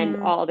 right? Because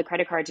then all the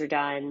credit cards are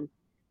done.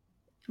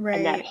 Right.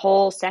 And that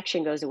whole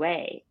section goes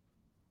away.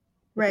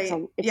 Right.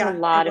 It's a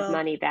lot of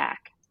money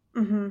back.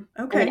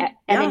 Okay.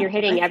 And then you're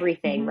hitting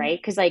everything, right?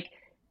 Because like,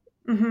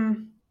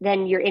 then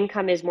your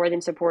income is more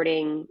than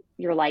supporting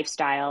your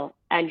lifestyle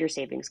and your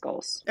savings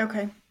goals.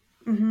 Okay.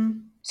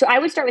 So I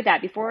would start with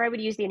that. Before I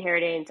would use the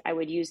inheritance, I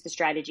would use the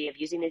strategy of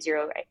using the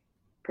 0%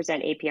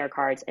 APR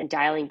cards and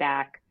dialing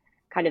back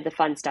kind of the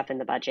fun stuff in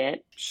the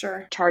budget.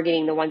 Sure.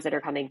 Targeting the ones that are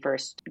coming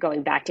first,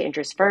 going back to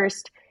interest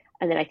first.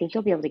 And then I think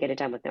you'll be able to get it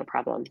done with no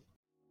problem.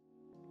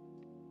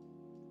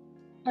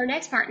 Our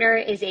next partner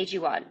is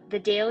AG1, the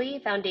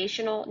daily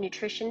foundational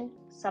nutrition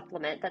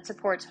supplement that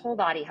supports whole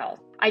body health.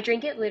 I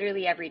drink it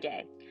literally every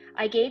day.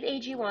 I gave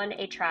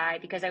AG1 a try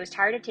because I was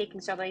tired of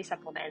taking so many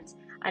supplements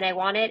and I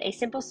wanted a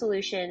simple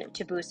solution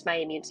to boost my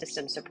immune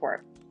system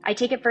support. I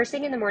take it first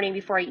thing in the morning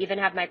before I even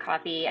have my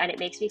coffee, and it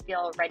makes me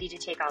feel ready to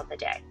take on the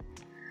day.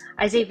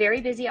 As a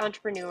very busy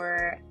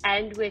entrepreneur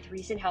and with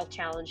recent health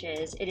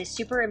challenges, it is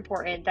super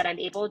important that I'm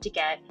able to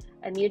get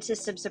immune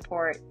system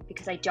support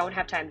because I don't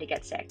have time to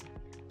get sick.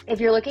 If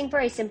you're looking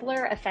for a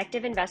simpler,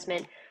 effective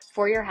investment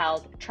for your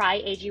health,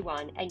 try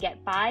AG1 and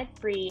get 5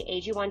 free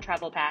AG1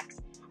 travel packs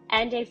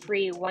and a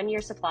free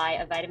 1-year supply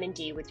of vitamin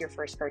D with your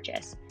first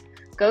purchase.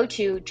 Go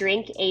to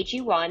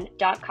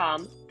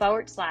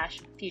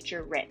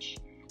drinkag1.com/future rich.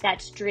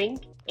 That's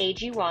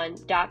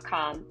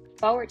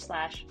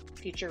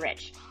drinkag1.com/future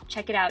rich.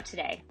 Check it out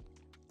today.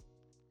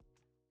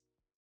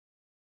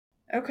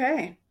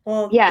 Okay.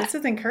 Well, this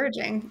is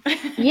encouraging.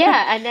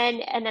 Yeah.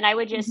 And then I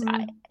would just,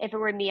 if it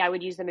were me, I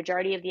would use the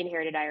majority of the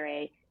inherited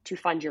IRA to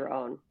fund your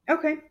own.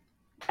 Okay.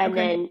 And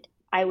then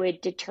I would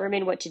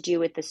determine what to do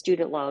with the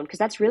student loan, because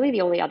that's really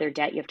the only other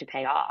debt you have to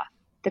pay off.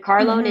 The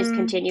car loan is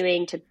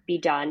continuing to be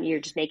done. You're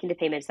just making the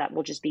payments that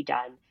will just be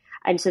done.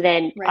 And so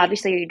then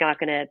obviously you're not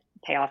going to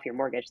pay off your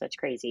mortgage. That's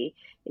crazy.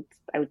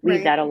 I would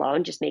leave that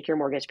alone. Just make your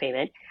mortgage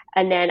payment.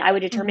 And then I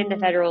would determine the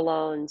federal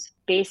loans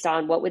based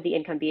on what would the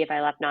income be if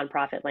I left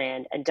nonprofit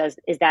land, and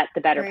is that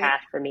the better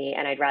path for me?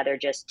 And I'd rather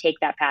just take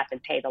that path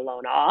and pay the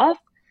loan off.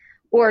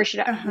 Or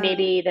should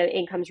maybe the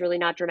income's really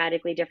not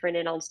dramatically different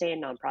and I'll stay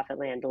in nonprofit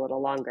land a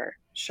little longer.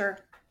 Sure.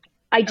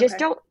 I just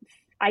don't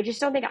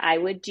think I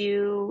would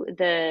do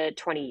the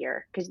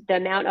 20-year, because the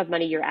amount of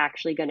money you're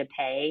actually going to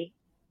pay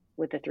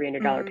with the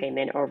 $300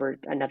 payment over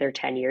another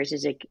 10 years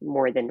is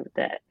more than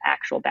the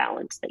actual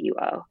balance that you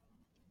owe.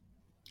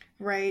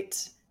 Right.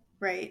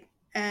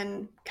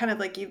 And kind of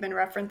like you've been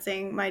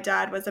referencing, my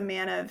dad was a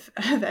man of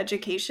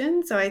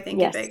education. So I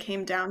think if it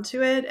came down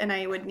to it and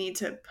I would need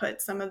to put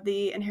some of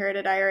the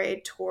inherited IRA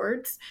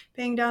towards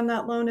paying down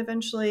that loan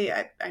eventually,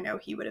 I know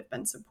he would have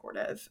been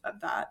supportive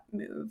of that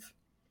move.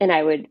 And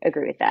I would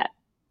agree with that,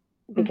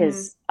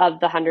 because of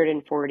the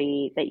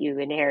 140 that you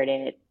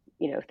inherited,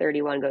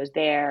 31 goes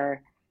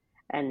there,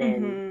 and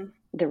then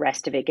the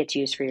rest of it gets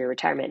used for your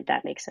retirement.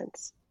 That makes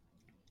sense.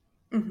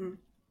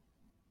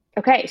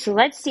 Okay, so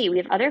let's see.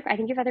 I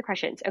think you have other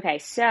questions. Okay,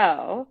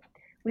 so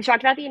we've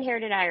talked about the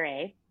inherited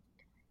IRA.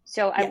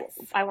 So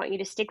I want you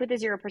to stick with the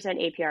 0%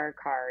 APR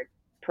card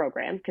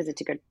program because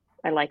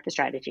I like the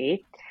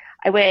strategy.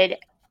 I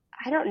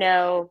don't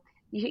know,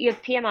 you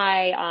have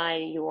PMI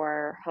on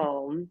your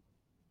home.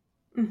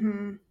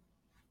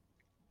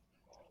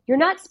 You're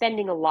not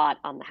spending a lot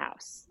on the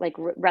house, like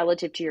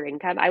relative to your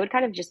income. I would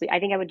kind of I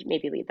think I would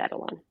maybe leave that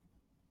alone.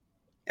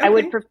 Okay, I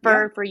would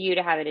prefer for you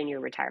to have it in your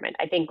retirement.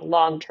 I think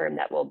long-term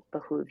that will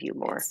behoove you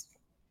more.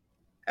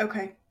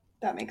 Okay.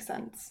 That makes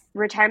sense.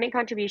 Retirement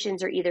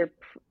contributions are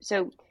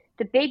so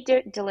the big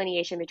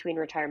delineation between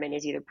retirement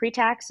is either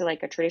pre-tax, so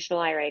like a traditional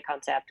IRA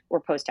concept,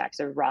 or post-tax,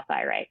 or Roth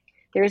IRA.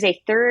 There is a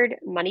third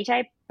money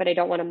type, but I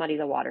don't want to muddy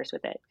the waters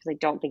with it because I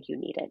don't think you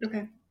need it.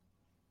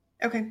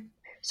 Okay.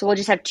 So we'll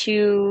just have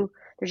two.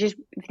 If you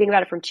think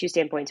about it from two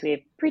standpoints, we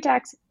have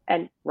pre-tax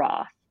and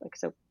Roth.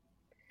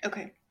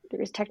 Okay.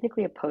 there is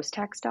technically a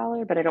post-tax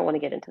dollar, but I don't want to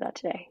get into that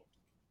today.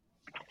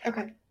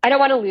 Okay. I don't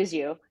want to lose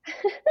you.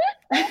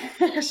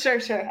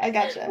 Sure. I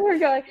gotcha. We're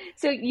going.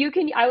 So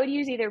I would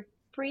use either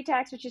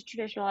pre-tax, which is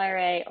traditional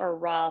IRA, or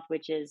Roth,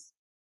 which is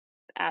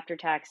after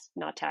tax,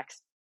 not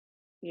taxed,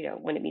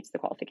 when it meets the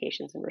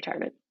qualifications in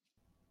retirement.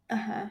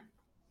 Uh-huh.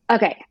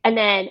 Okay. And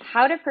then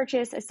how to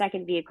purchase a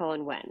second vehicle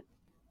and when?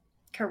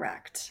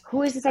 Correct.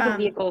 Who is the second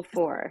vehicle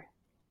for?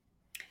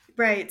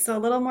 Right. So a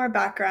little more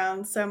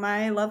background. So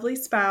my lovely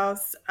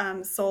spouse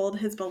sold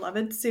his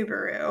beloved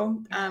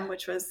Subaru,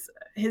 which was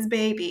his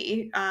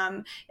baby.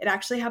 It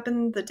actually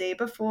happened the day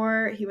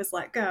before he was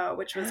let go,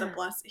 which was a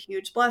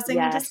huge blessing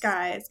in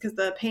disguise because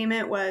the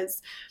payment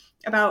was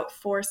about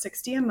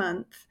 $460 a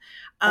month.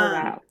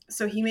 Wow.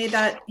 So he made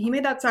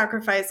that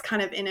sacrifice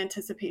kind of in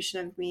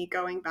anticipation of me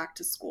going back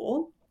to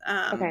school.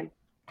 Okay.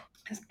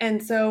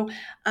 And so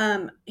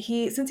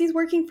since he's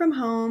working from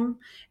home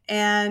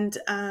and,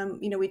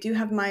 we do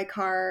have my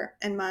car,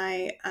 and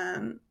my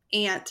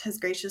aunt has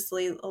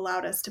graciously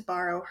allowed us to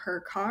borrow her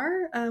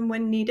car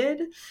when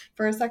needed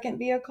for a second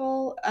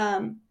vehicle.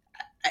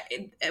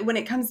 When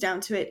it comes down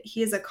to it,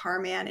 he is a car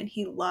man and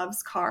he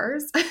loves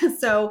cars.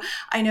 So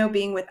I know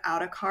being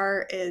without a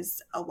car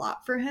is a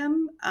lot for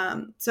him.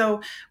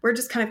 So we're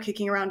just kind of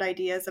kicking around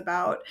ideas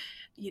about,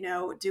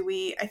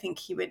 I think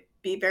he would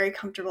be very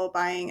comfortable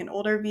buying an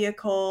older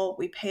vehicle.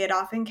 We pay it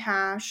off in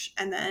cash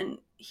and then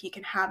he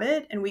can have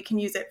it and we can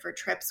use it for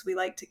trips. We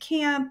like to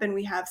camp and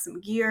we have some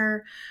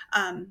gear.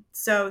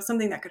 So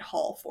something that could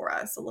haul for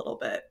us a little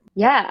bit.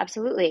 Yeah,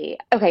 absolutely.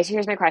 Okay. So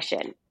here's my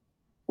question.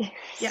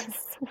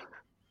 Yes.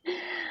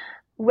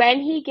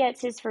 When he gets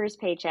his first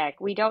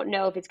paycheck, we don't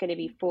know if it's going to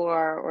be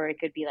 $400 or it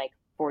could be like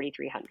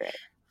 $4,300.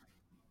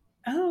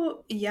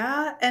 Oh,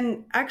 yeah.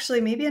 And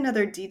actually, maybe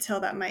another detail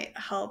that might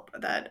help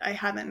that I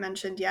haven't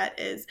mentioned yet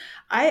is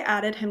I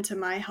added him to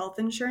my health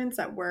insurance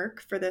at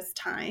work for this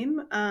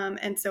time.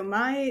 And so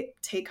my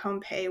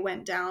take-home pay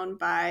went down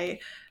by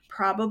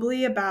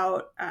probably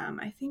about,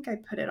 I think I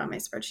put it on my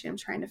spreadsheet. I'm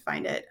trying to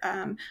find it.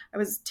 I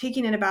was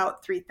taking in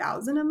about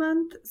 $3,000 a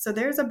month. So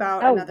there's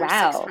about another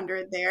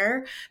 $600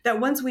 there that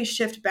once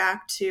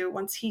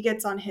he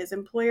gets on his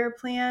employer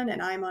plan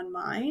and I'm on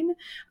mine,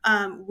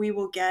 we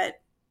will get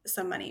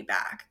some money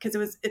back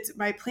because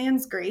my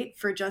plan's great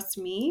for just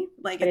me.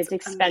 Like, but it's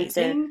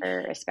expensive amazing for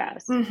a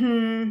spouse.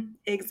 Mm-hmm.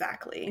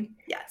 Exactly.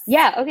 Yes.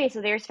 Yeah. Okay.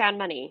 So there's found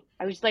money.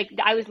 I was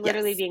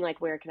literally being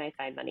like, where can I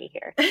find money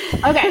here?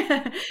 Okay.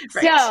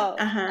 Right. So,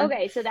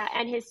 okay. So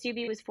and his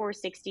Subi was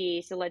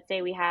 $460. So let's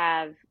say we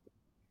have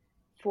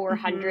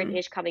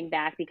 400-ish coming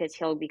back because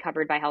he'll be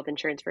covered by health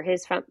insurance for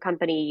his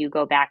company. You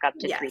go back up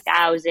to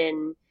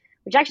 3,000,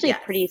 which actually a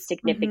pretty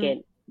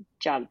significant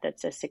jump.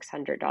 That's a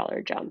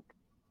 $600 jump.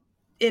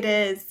 It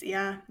is,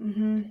 yeah.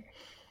 Mm-hmm.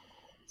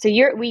 So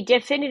we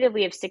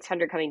definitively have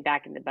 600 coming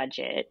back in the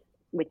budget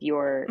with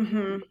your.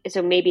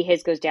 So maybe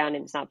his goes down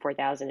and it's not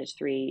 4,000, it's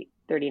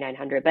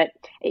 3,900. But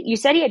you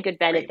said he had good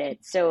benefits,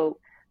 right. So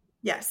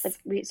yes.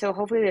 So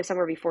hopefully we have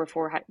somewhere before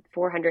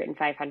 400 and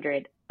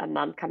 500 a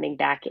month coming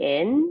back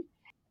in.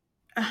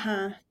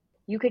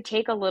 You could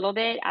take a little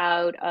bit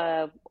out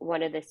of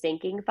one of the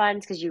sinking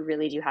funds because you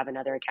really do have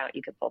another account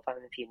you could pull from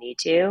if you need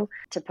to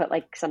put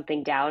like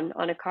something down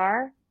on a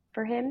car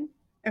for him.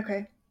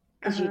 Okay.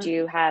 Because you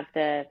do have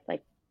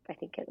I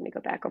think, let me go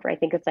back over. I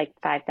think it's like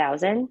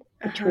 5,000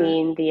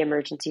 between the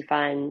emergency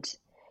fund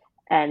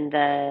and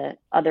the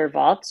other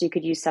vaults. You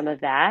could use some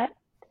of that.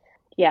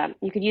 Yeah,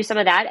 you could use some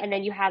of that. And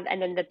then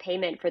and then the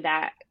payment for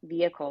that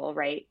vehicle,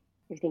 right?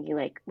 You're thinking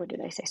like, what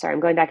did I say? Sorry, I'm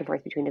going back and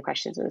forth between the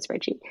questions in the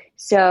spreadsheet.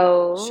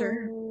 So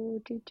sure.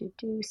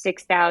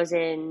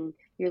 6,000,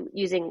 you're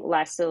using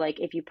less. So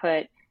like if you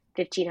put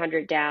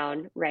 1,500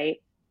 down,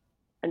 right?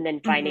 And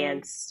then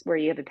finance where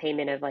you have a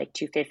payment of like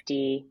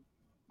 $250,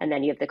 and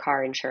then you have the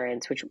car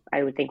insurance, which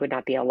I would think would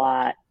not be a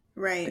lot,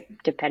 right?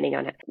 Depending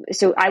on it.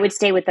 So I would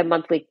stay with the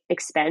monthly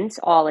expense,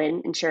 all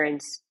in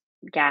insurance,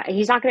 gas.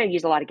 He's not going to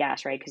use a lot of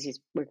gas, right? Because he's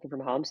working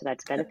from home, so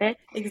that's a benefit.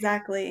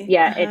 Exactly.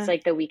 Yeah, it's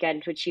like the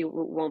weekend, which you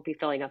won't be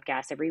filling up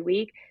gas every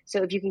week.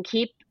 So if you can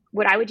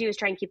what I would do is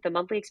try and keep the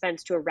monthly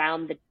expense to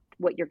around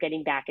what you're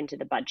getting back into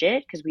the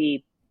budget because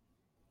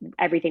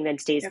everything then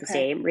stays the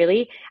same,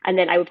 really. And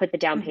then I would put the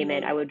down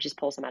payment. I would just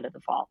pull some out of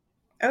the fall.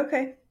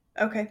 Okay.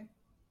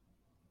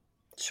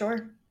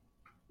 Sure.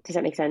 Does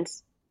that make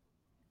sense?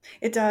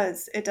 It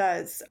does.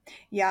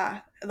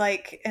 Yeah.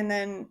 And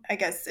then I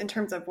guess in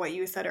terms of what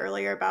you said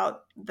earlier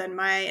about then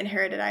my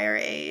inherited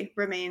IRA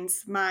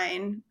remains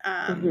mine.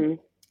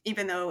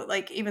 Even though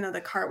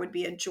the car would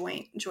be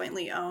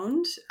jointly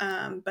owned.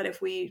 But if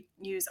we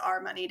use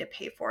our money to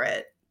pay for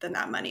it, then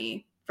that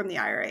money from the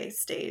IRA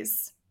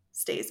stays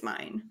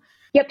mine.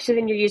 Yep. So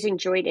then you're using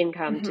joint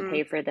income to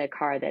pay for the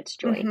car that's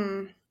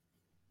joint.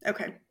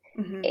 Okay.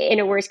 In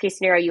a worst case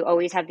scenario, you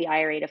always have the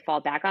IRA to fall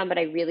back on, but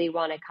I really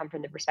want to come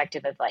from the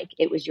perspective of like,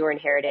 it was your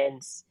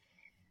inheritance.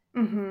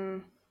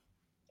 And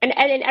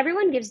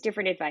everyone gives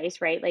different advice,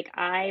 right? Like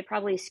I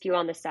probably skew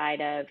on the side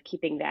of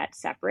keeping that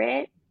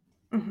separate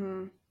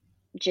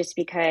just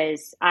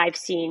because I've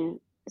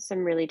seen some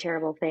really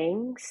terrible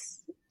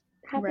things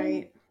happen.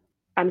 Right.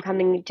 I'm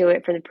coming to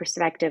it from the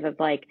perspective of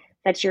like,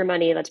 that's your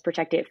money. Let's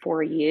protect it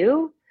for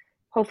you.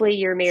 Hopefully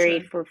you're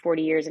married Sure. for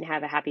 40 years and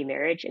have a happy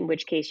marriage, in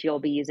which case you'll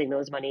be using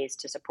those monies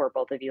to support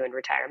both of you in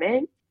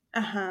retirement.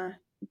 Uh-huh.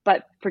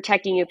 But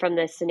protecting you from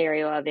this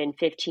scenario of in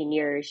 15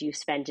 years, you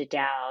spend it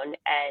down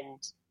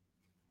and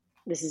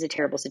this is a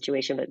terrible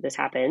situation, but this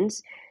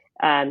happens.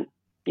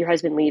 Your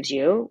husband leaves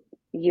you.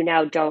 You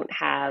now don't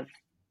have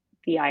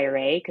the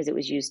IRA because it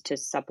was used to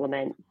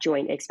supplement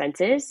joint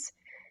expenses.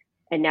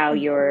 And now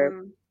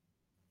you're,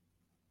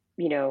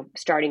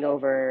 starting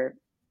over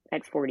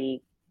at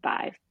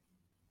 45.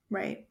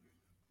 Right.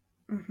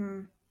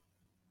 Mm-hmm.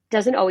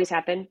 Doesn't always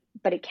happen,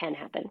 but it can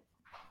happen.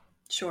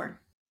 Sure.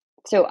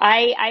 So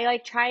I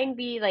like try and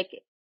be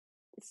like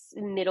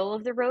middle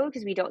of the road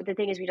because the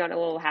thing is we don't know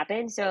what will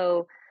happen.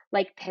 So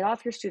like pay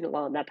off your student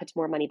loan, that puts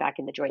more money back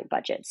in the joint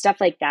budget.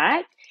 Stuff like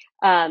that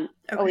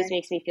always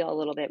makes me feel a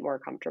little bit more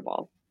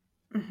comfortable.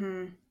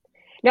 Mm-hmm.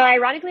 Now,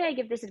 ironically, I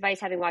give this advice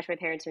having watched my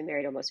parents been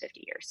married almost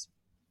 50 years.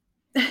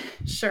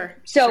 Sure.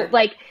 So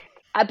like,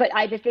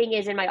 the thing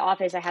is in my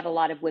office, I have a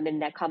lot of women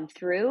that come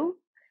through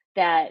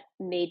that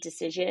made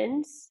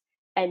decisions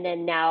and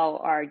then now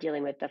are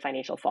dealing with the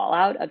financial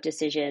fallout of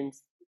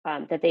decisions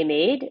that they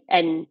made.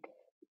 And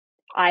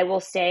I will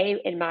say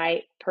in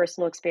my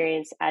personal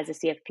experience as a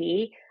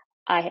CFP,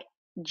 I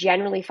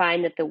generally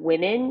find that the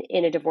women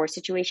in a divorce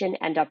situation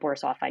end up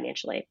worse off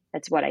financially.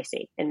 That's what I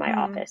see in my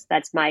office.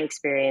 That's my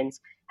experience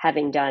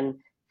having done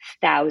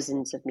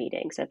thousands of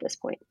meetings at this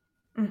point.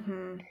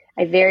 Mm-hmm.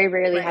 I very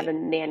rarely have a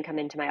man come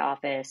into my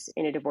office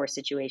in a divorce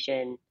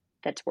situation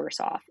that's worse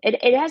off.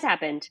 It has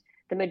happened.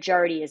 The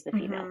majority is the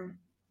female. Mm-hmm.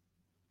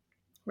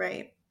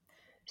 Right.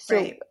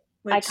 So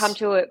I come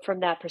to it from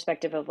that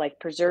perspective of like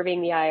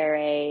preserving the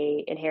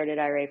IRA, inherited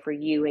IRA for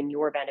you and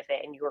your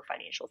benefit and your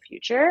financial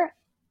future,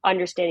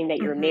 understanding that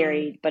you're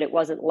married, but it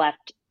wasn't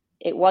left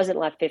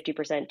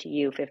 50% to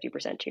you,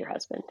 50% to your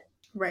husband.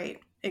 Right.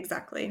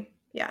 Exactly.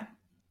 Yeah.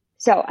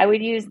 So I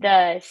would use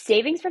the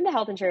savings from the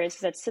health insurance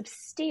because that's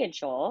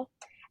substantial.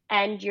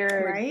 And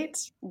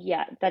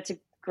that's a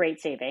great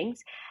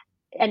savings.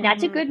 And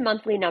that's a good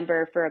monthly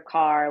number for a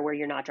car where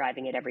you're not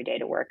driving it every day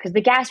to work. Because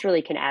the gas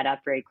really can add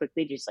up very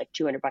quickly, just like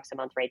 $200 a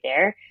month right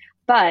there.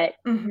 But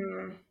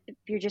if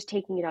you're just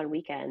taking it on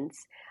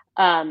weekends,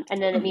 and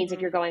then it means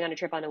if you're going on a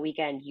trip on the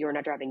weekend, you're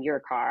not driving your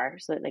car.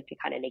 So it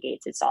kind of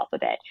negates itself a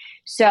bit.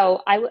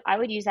 So I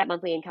would use that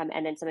monthly income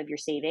and then some of your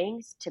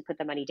savings to put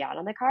the money down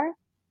on the car.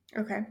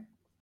 Okay.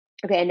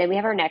 And then we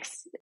have our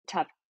next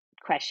tough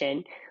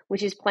question,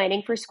 which is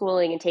planning for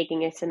schooling and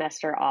taking a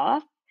semester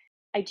off.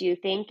 I do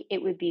think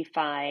it would be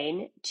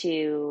fine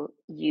to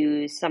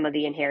use some of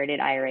the inherited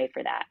IRA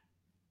for that,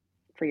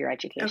 for your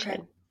education.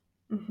 Okay.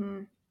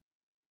 Mm-hmm.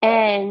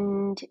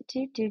 And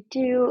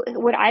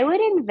what I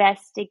would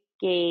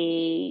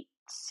investigate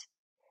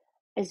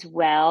as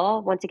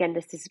well, once again,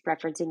 this is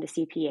referencing the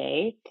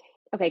CPA.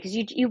 Okay, because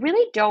you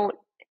really don't,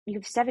 you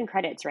have 7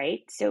 credits,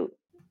 right? So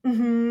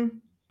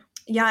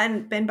yeah,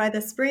 and by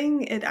the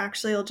spring, it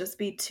actually will just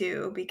be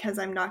 2 because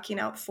I'm knocking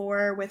out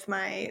 4 with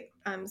my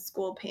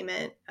school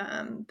payment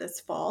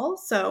this fall.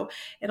 So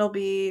it'll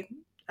be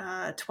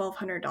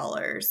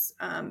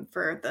 $1,200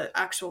 for the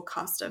actual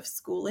cost of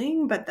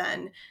schooling, but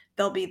then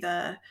there'll be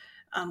the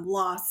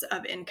loss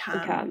of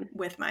income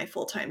with my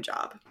full-time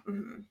job.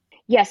 Mm-hmm.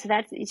 Yeah, so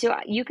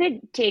you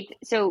could take,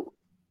 so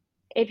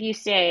if you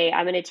say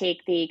I'm going to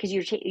take because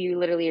you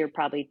literally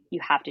you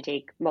have to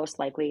take, most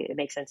likely it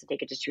makes sense to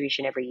take a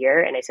distribution every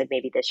year. And I said,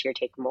 maybe this year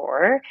take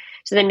more.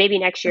 So then maybe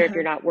next year, if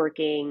you're not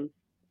working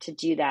to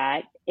do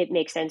that, it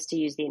makes sense to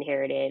use the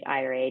inherited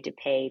IRA to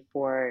pay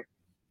for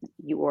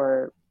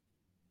your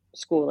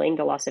schooling,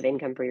 the loss of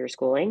income for your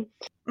schooling.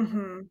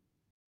 Mm-hmm.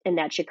 And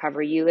that should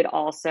cover you. It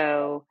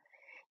also,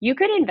 you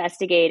could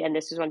investigate, and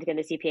this is once again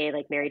the CPA,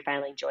 like married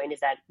filing joint, is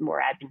that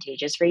more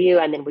advantageous for you?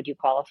 And then would you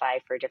qualify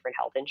for different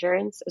health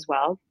insurance as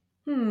well?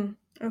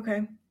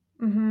 Okay.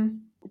 Mm-hmm.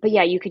 But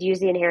yeah, you could use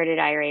the inherited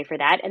IRA for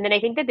that. And then I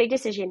think the big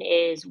decision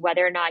is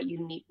whether or not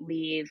you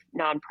leave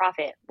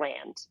nonprofit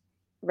land,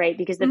 right?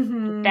 Because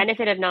the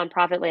benefit of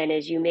nonprofit land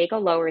is you make a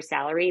lower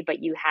salary,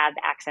 but you have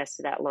access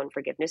to that loan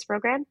forgiveness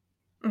program.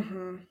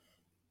 Mm-hmm.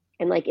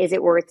 And like, is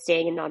it worth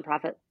staying in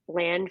nonprofit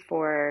land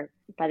for,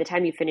 by the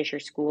time you finish your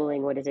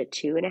schooling, what is it,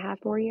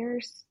 2.5 more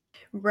years?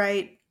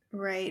 Right.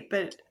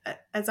 But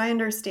as I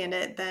understand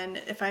it, then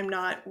if I'm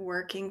not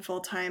working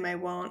full time,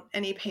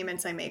 any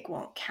payments I make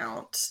won't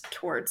count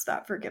towards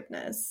that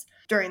forgiveness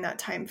during that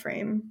time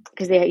frame.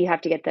 Because you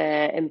have to get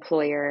the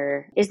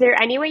employer. Is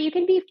there any way you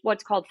can be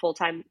what's called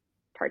full-time,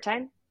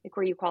 part-time? Like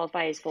where you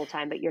qualify as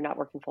full-time, but you're not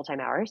working full-time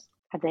hours?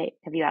 Have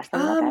you asked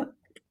them about that?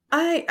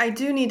 I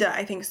do need to,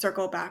 I think,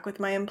 circle back with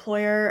my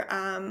employer.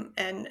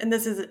 And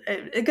this is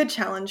a good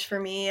challenge for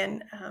me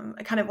and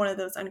kind of one of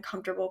those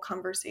uncomfortable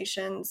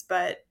conversations,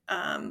 but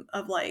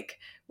of like,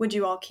 would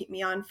you all keep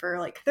me on for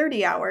like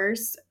 30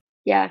 hours?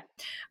 Yeah.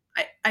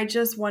 I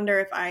just wonder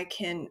if I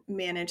can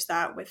manage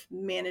that with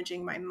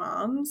managing my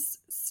mom's,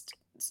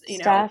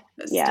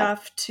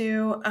 stuff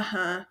too.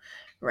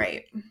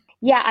 Right.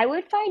 Yeah, I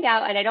would find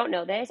out, and I don't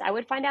know this, I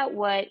would find out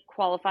what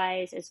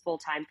qualifies as full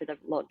time for the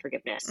loan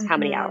forgiveness. How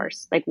many Mm-hmm.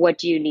 hours? Like, what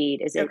do you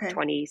need? Is it Okay.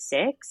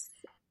 26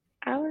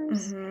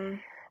 hours? Mm-hmm.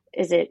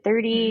 Is it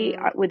 30?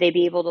 Mm-hmm. Would they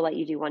be able to let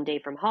you do one day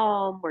from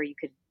home where you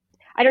could?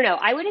 I don't know.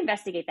 I would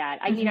investigate that.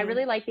 I mean, I Mm-hmm.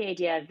 really like the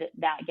idea of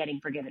that getting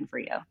forgiven for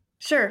you.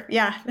 Sure.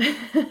 Yeah.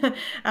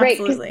 Right,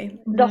 because Absolutely.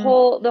 the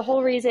Mm-hmm.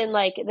 whole reason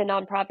like the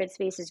nonprofit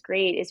space is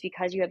great is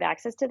because you have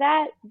access to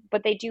that,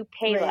 but they do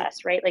pay Right.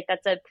 less, right? Like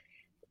that's a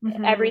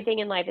Mm-hmm. everything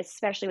in life,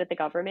 especially with the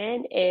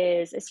government,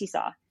 is a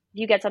seesaw. If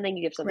you get something,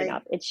 you give something Right.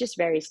 up. It's just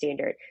very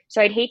standard.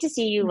 So I'd hate to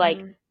see you like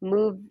Mm-hmm.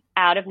 move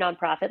out of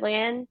nonprofit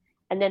land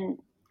and then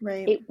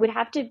Right. it would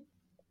have to,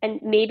 and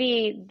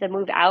maybe the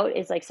move out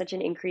is like such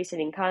an increase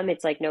in income,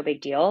 it's like no big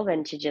deal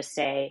than to just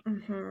say,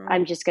 Mm-hmm.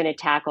 I'm just going to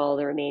tackle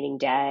the remaining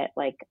debt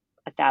like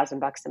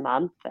 $1,000 a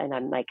month and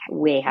I'm like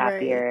way Right.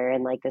 happier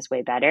and like this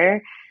way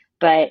better.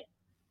 But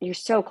you're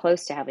so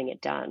close to having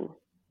it done.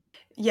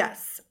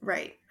 Yes.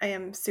 Right. I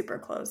am super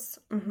close.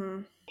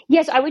 Mm-hmm.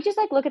 Yes, I would just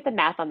like look at the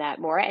math on that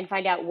more and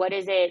find out what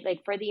is it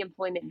like for the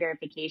employment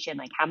verification,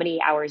 like how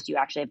many hours do you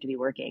actually have to be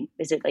working?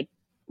 Is it like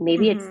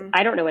maybe it's Mm-hmm.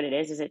 I don't know what it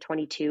is. Is it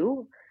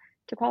 22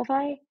 to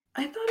qualify?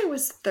 I thought it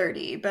was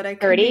 30, but I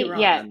could be 30?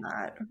 wrong Yeah. on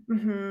that.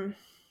 Mm-hmm.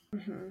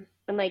 Mm-hmm.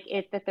 And like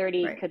if the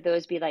 30, Right. could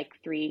those be like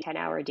 3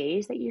 10-hour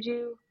days that you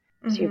do?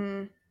 So you have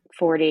Mm-hmm.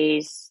 4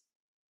 days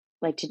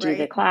like to do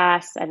the Right.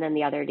 class and then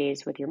the other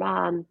days with your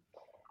mom.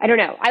 I don't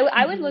know.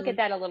 I would look Mm-hmm. at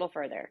that a little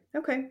further.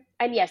 Okay.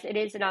 And yes, it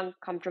is an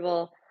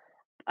uncomfortable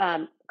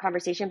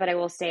conversation, but I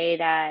will say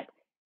that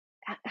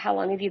how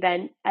long have you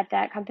been at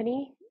that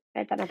company,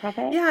 at that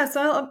nonprofit? Yeah,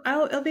 so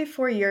it'll be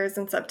 4 years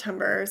in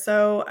September.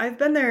 So I've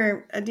been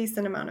there a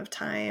decent amount of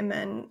time,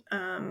 and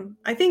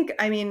I think,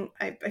 I mean,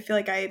 I feel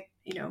like I,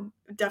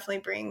 definitely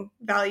bring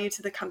value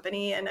to the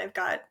company, and I've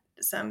got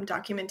some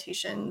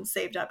documentation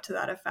saved up to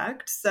that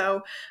effect.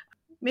 So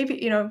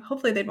maybe,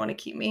 hopefully they'd want to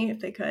keep me if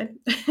they could.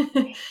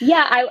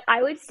 Yeah,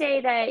 I would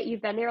say that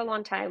you've been there a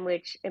long time,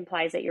 which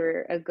implies that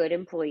you're a good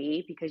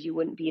employee because you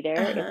wouldn't be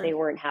there if Uh-huh. they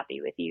weren't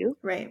happy with you.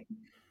 Right.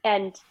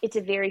 And it's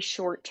a very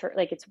short term,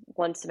 like it's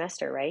one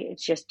semester, right?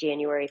 It's just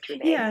January through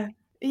May. Yeah.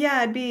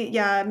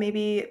 Yeah,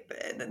 maybe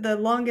the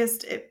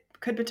longest it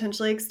could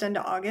potentially extend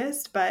to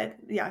August, but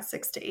yeah,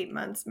 6 to 8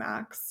 months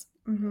max.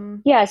 Mm-hmm.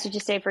 Yeah, so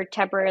just say for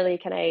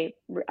temporarily,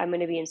 I'm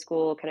going to be in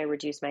school, can I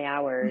reduce my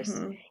hours?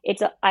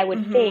 Mm-hmm. I would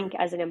Mm-hmm. think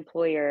as an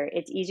employer,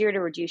 it's easier to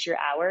reduce your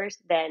hours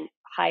than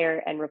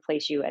hire and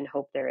replace you and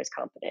hope they're as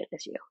competent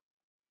as you.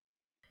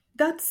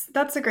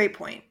 That's a great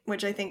point,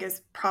 which I think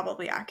is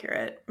probably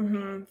accurate,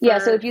 Yeah,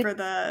 so if for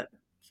the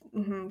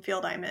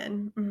field I'm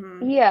in.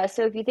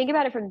 so if you think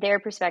about it from their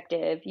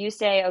perspective, you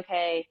say,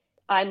 okay,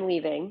 I'm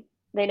leaving.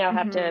 They now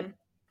have to Hmm.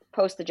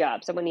 post the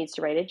job. Someone needs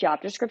to write a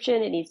job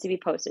description. It needs to be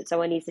posted.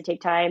 Someone needs to take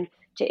time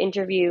to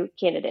interview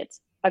candidates.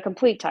 A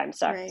complete time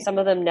suck. Right. Some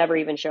of them never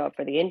even show up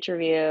for the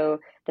interview.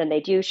 Then they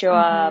do show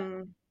up.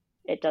 Hmm.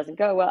 It doesn't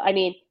go well. I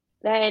mean,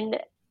 then,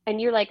 and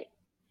you're like,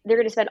 they're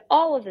going to spend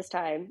all of this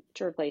time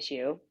to replace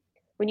you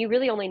when you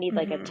really only need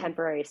like a Hmm.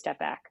 temporary step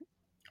back.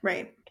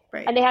 Right.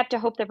 And Right. they have to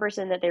hope the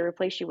person that they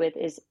replace you with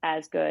is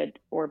as good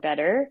or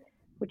better,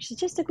 which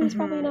statistically is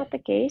probably Hmm. not the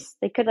case.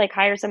 They could like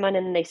hire someone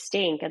and then they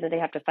stink and then they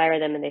have to fire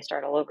them and they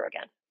start all over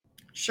again.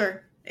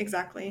 Sure.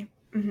 Exactly.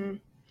 Hmm.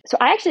 So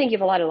I actually think you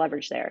have a lot of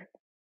leverage there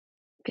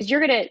because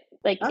you're going to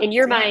like in That's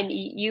your yeah. mind,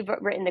 you've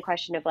written the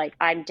question of like,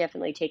 I'm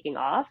definitely taking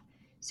off.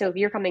 So if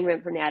you're coming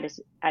from the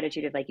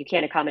attitude of like, you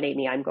can't accommodate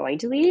me, I'm going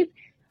to leave.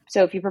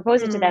 So if you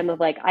propose it to them Mm-hmm. of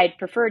like, I'd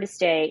prefer to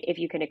stay if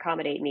you can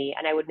accommodate me,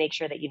 and I would make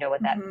sure that you know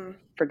what that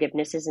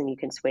forgiveness is and you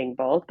can swing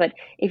both. But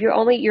if you're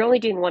only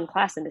doing one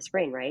class in the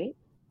spring, right?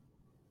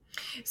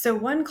 So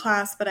one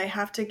class, but I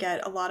have to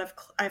get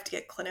I have to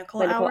get clinical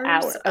Clinical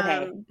hours. hour.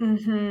 Okay.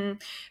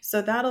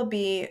 So that'll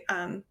be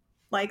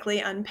likely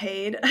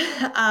unpaid,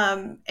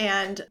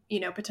 and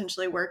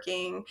potentially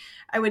working.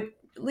 I would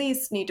at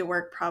least need to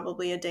work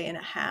probably a day and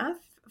a half,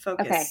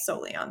 focus Okay.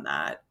 solely on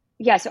that.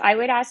 Yeah. So I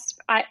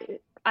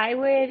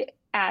would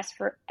ask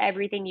for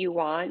everything you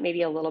want,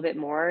 maybe a little bit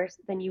more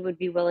than you would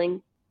be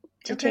willing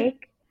to Okay.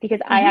 take.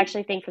 Because I Mm-hmm.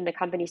 actually think from the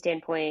company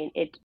standpoint,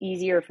 it's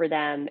easier for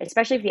them,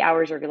 especially if the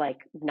hours are like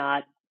you're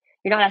not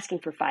asking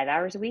for 5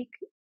 hours a week,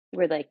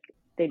 where like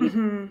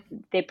Mm-hmm.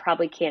 they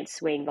probably can't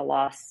swing the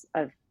loss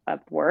of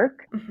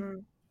work. Mm-hmm.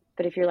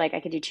 But if you're like, I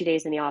could do 2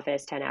 days in the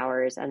office, 10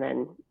 hours, and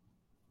then,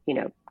 you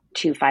know,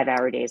 2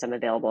 5-hour days I'm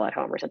available at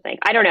home or something.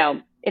 I don't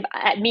know. If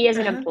me as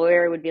an Uh-huh.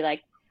 employer would be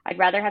like, I'd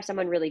rather have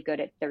someone really good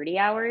at 30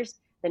 hours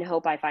than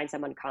hope I find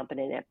someone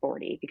competent at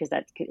 40 because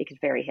it could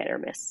very hit or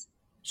miss.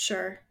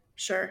 Sure.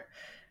 Sure.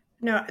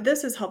 No,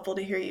 this is helpful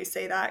to hear you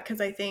say that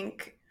because I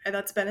think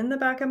that's been in the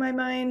back of my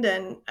mind,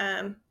 and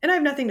I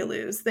have nothing to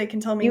lose. They can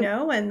tell me You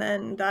no, and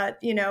then that,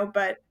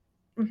 but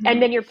and hmm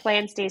then your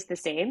plan stays the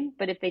same,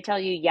 but if they tell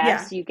you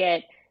yeah,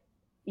 yes,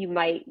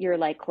 you're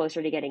like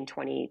closer to getting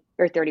 20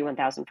 or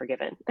 31,000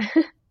 forgiven.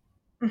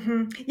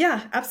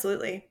 yeah,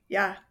 absolutely,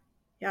 yeah,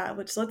 yeah.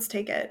 Let's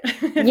take it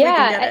if we can get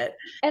Yeah, it.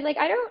 and like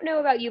I don't know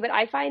about you, but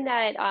I find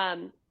that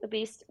at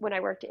least when I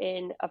worked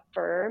in a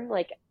firm,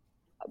 like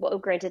well,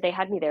 granted, they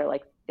had me there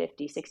like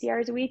 50, 60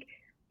 hours a week,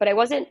 but I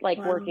wasn't like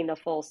Wow. working the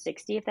full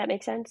 60, if that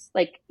makes sense.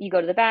 Like you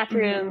go to the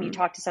bathroom, you Mm-hmm.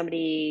 talk to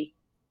somebody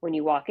when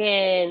you walk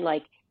in,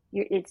 like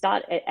it's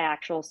not an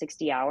actual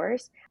 60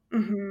 hours.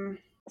 Mm-hmm.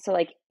 So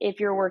like if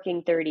you're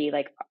working 30,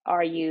 like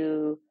are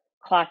you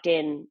clocked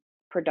in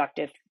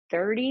productive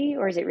 30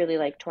 or is it really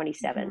like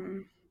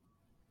 27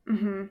 Mm-hmm.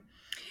 Mm-hmm.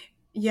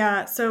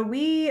 Yeah, so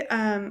we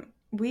or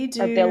do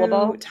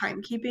billable?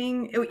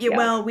 timekeeping. Yeah.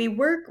 Well, we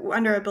work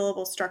under a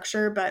billable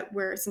structure, but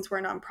since we're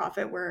a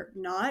nonprofit, we're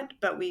not,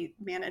 but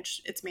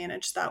it's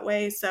managed that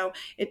way. So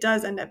it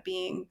does end up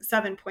being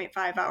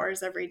 7.5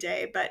 hours every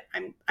day, but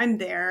I'm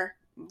there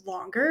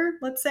longer,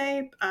 let's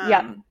say.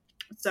 Yeah.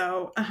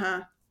 So,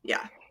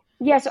 yeah.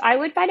 Yeah, so I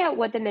would find out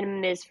what the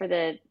minimum is for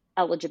the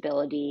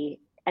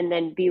eligibility and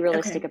then be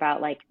realistic Okay. about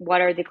like what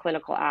are the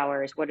clinical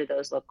hours? What do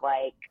those look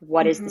like?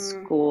 What is the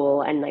Mm-hmm.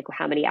 school and like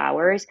how many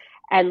hours?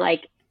 And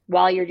like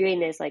while you're doing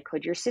this, like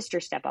could your sister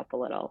step up a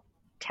little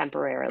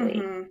temporarily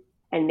Mm-hmm.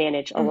 and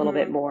manage a little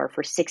bit Mm-hmm. more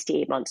for 6 to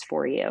 8 months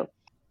for you?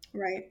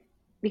 Right.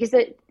 Because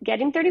the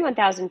getting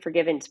 31,000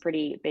 forgiven is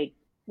pretty big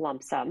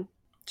lump sum.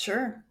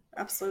 Sure.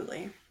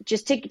 Absolutely.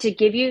 Just to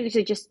give you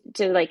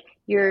to like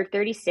you're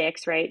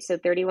 36, right? So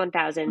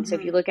 31,000. So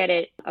if you Mm-hmm. look at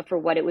it for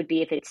what it would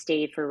be if it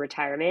stayed for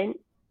retirement,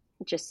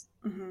 just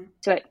Mm-hmm.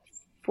 so at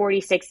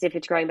 46, if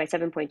it's growing by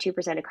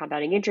 7.2% of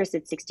compounding interest,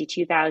 it's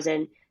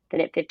 62,000.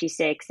 Then at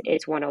 56,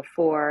 it's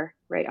 104,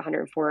 right?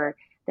 104.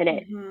 Then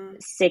at Mm-hmm.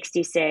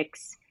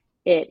 66,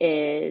 it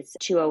is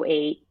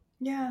 208.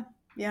 Yeah.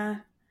 Yeah.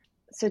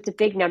 So it's a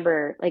big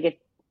number. Like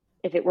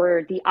if it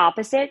were the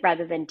opposite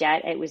rather than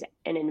debt, it was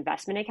an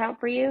investment account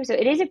for you. So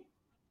it is a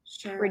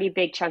pretty Sure.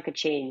 big chunk of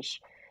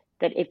change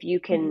that if you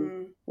can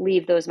Mm-hmm.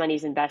 leave those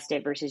monies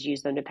invested versus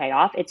use them to pay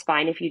off, it's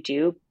fine if you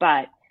do,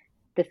 but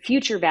the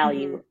future Mm-hmm.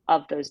 value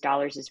of those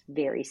dollars is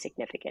very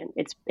significant.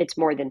 It's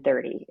more than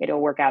 30. It'll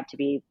work out to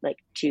be like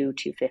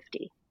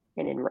 250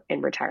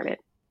 in retirement.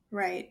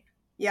 Right.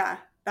 Yeah,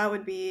 that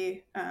would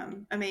be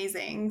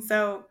amazing.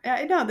 So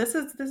I know this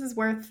is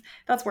worth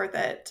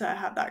it to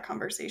have that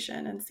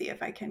conversation and see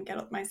if I can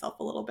get myself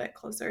a little bit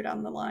closer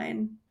down the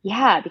line.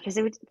 Yeah, because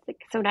it was like,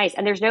 so nice.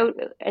 And there's no,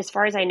 as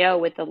far as I know,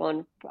 with the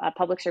loan,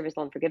 public service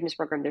loan forgiveness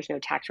program, there's no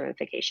tax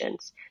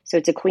ramifications. So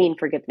it's a clean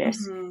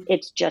forgiveness. Mm-hmm.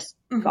 It's just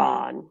Mm-hmm.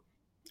 gone.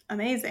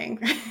 Amazing.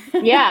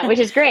 Yeah, which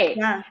is great.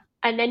 Yeah.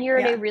 And then you're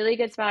in a Yeah. really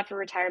good spot for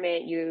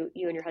retirement. You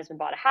and your husband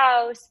bought a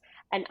house.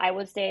 And I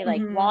would say,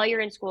 like, Mm-hmm. while you're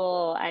in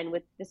school and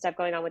with the stuff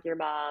going on with your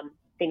mom,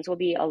 things will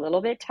be a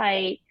little bit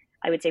tight,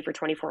 I would say, for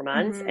 24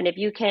 months. Mm-hmm. And if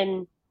you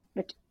can,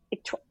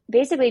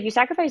 basically, if you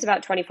sacrifice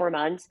about 24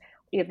 months,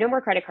 you have no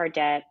more credit card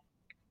debt.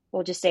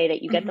 We'll just say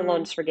that you get the Mm-hmm.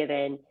 loans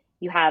forgiven.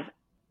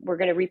 We're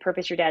going to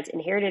repurpose your dad's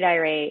inherited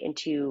IRA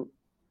into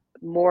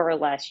more or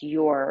less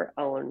your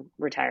own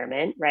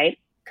retirement, right?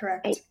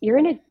 Correct. You're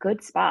in a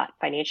good spot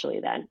financially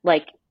then,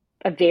 like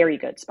a very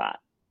good spot.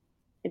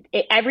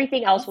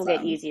 Everything else will get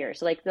Awesome. easier.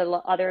 So like the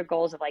other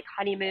goals of like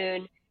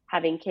honeymoon,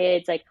 having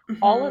kids, like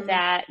all of Mm-hmm.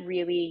 that,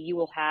 really you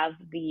will have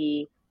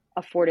the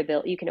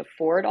affordability. You can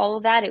afford all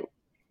of that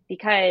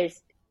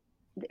because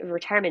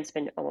retirement's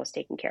been almost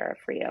taken care of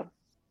for you.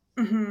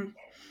 Mm-hmm.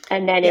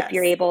 And then if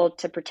you're Yes. able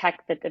to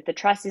protect that, if the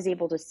trust is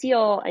able to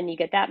seal and you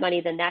get that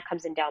money, then that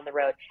comes in down the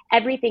road.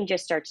 Everything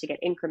just starts to get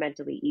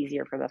incrementally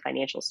easier from a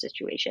financial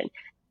situation.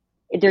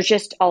 There's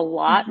just a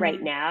lot right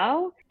Mm-hmm.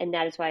 now. And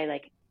that is why,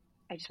 like,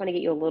 I just want to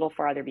get you a little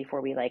farther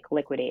before we like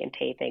liquidate and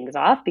pay things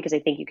off because I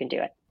think you can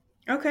do it.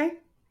 Okay.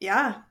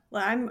 Yeah.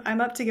 Well,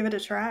 I'm up to give it a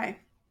try.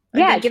 A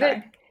Yeah, good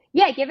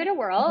try. give it a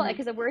whirl. Mm-hmm.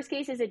 Because the worst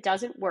case is it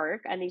doesn't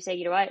work. And you say,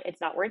 you know what,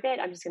 it's not worth it.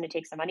 I'm just going to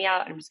take some money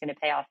out. I'm just going to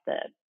pay off the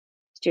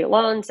student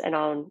loans and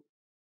I'll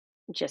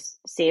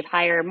just save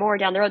higher, more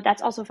down the road.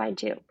 That's also fine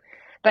too.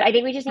 But I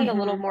think we just need a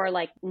little Mm-hmm. more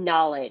like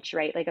knowledge,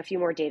 right? Like a few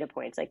more data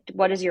points. Like,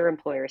 what does your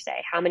employer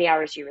say? How many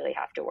hours do you really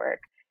have to work?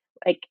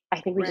 Like, I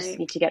think we just Right.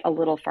 need to get a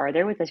little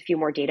farther with a few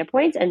more data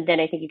points. And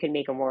then I think you can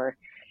make a more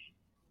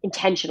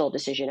intentional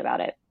decision about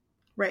it.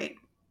 Right.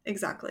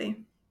 Exactly.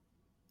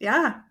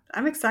 Yeah,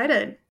 I'm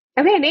excited.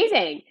 Okay,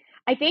 amazing.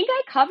 I think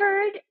I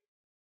covered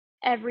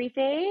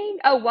everything.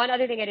 Oh, one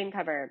other thing I didn't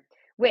cover,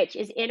 which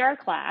is in our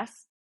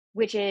class,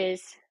 which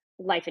is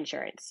life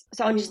insurance.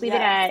 So I'll Oh, just leave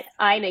it yes. at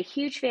I'm a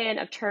huge fan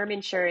of term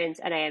insurance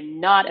and I am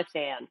not a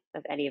fan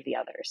of any of the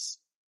others.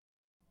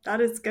 That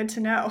is good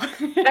to know.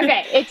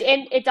 Okay,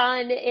 it's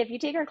on if you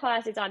take our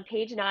class, it's on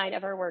page 9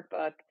 of our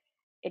workbook.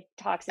 It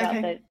talks about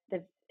Okay.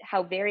 the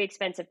how very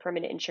expensive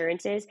permanent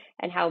insurance is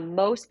and how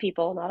most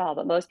people, not all,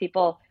 but most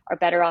people are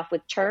better off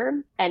with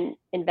term and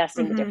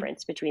investing the Mm-hmm.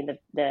 difference between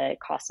the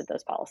costs of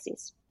those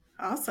policies.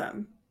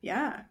 Awesome.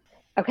 Yeah.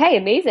 Okay,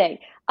 amazing.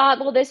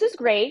 Well, this was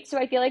great. So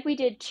I feel like we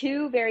did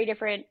two very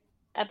different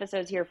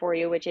episodes here for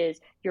you, which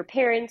is your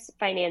parents'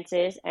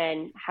 finances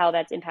and how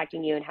that's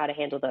impacting you and how to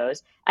handle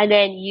those. And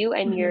then you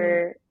and Mm-hmm.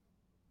 your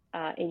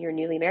in your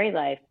newly married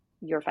life,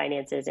 your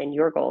finances and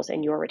your goals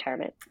and your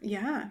retirement.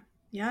 Yeah.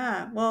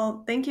 Yeah.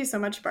 Well, thank you so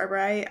much,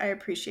 Barbara. I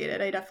appreciate it.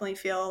 I definitely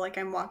feel like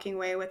I'm walking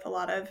away with a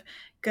lot of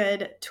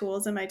good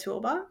tools in my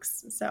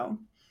toolbox. So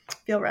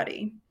feel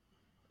ready.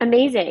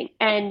 Amazing.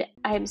 And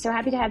I'm so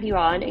happy to have you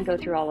on and go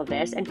through all of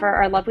this. And for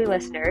our lovely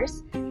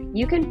listeners,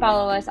 you can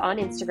follow us on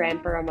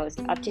Instagram for our most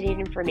up-to-date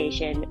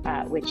information,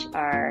 which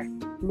our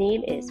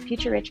name is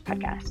Future Rich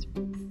Podcast.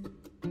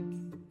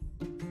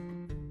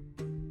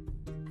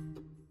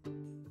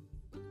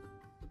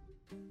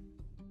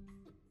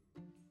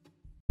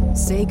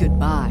 Say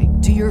goodbye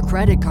to your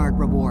credit card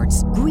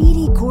rewards.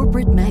 Greedy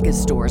corporate mega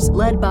stores,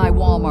 led by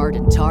Walmart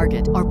and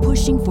Target, are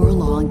pushing for a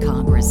law in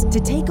Congress to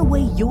take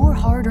away your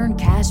hard-earned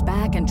cash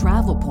back and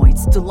travel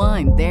points to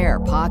line their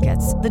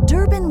pockets. The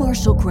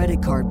Durbin-Marshall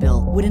credit card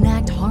bill would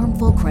enact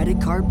harmful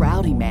credit card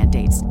routing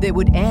mandates that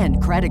would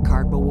end credit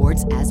card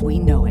rewards as we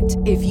know it.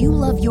 If you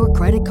love your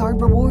credit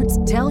card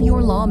rewards, tell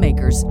your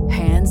lawmakers,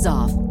 hands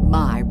off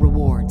my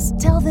rewards.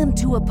 Tell them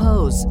to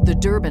oppose the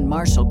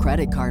Durbin-Marshall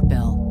credit card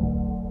bill.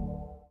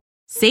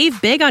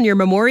 Save big on your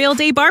Memorial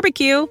Day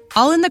barbecue,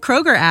 all in the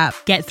Kroger app.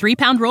 Get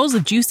 3-pound rolls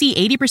of juicy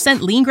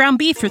 80% lean ground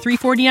beef for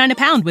 $3.49 a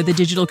pound with a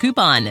digital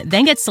coupon.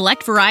 Then get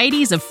select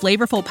varieties of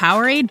flavorful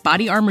Powerade,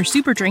 Body Armor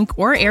Super Drink,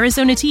 or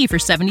Arizona tea for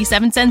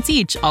 77 cents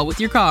each, all with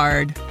your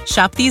card.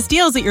 Shop these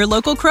deals at your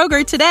local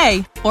Kroger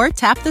today, or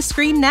tap the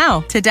screen now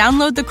to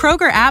download the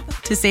Kroger app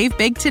to save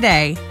big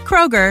today.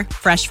 Kroger,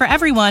 fresh for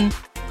everyone.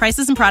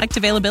 Prices and product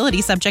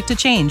availability subject to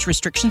change.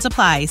 Restrictions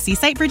apply. See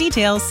site for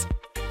details.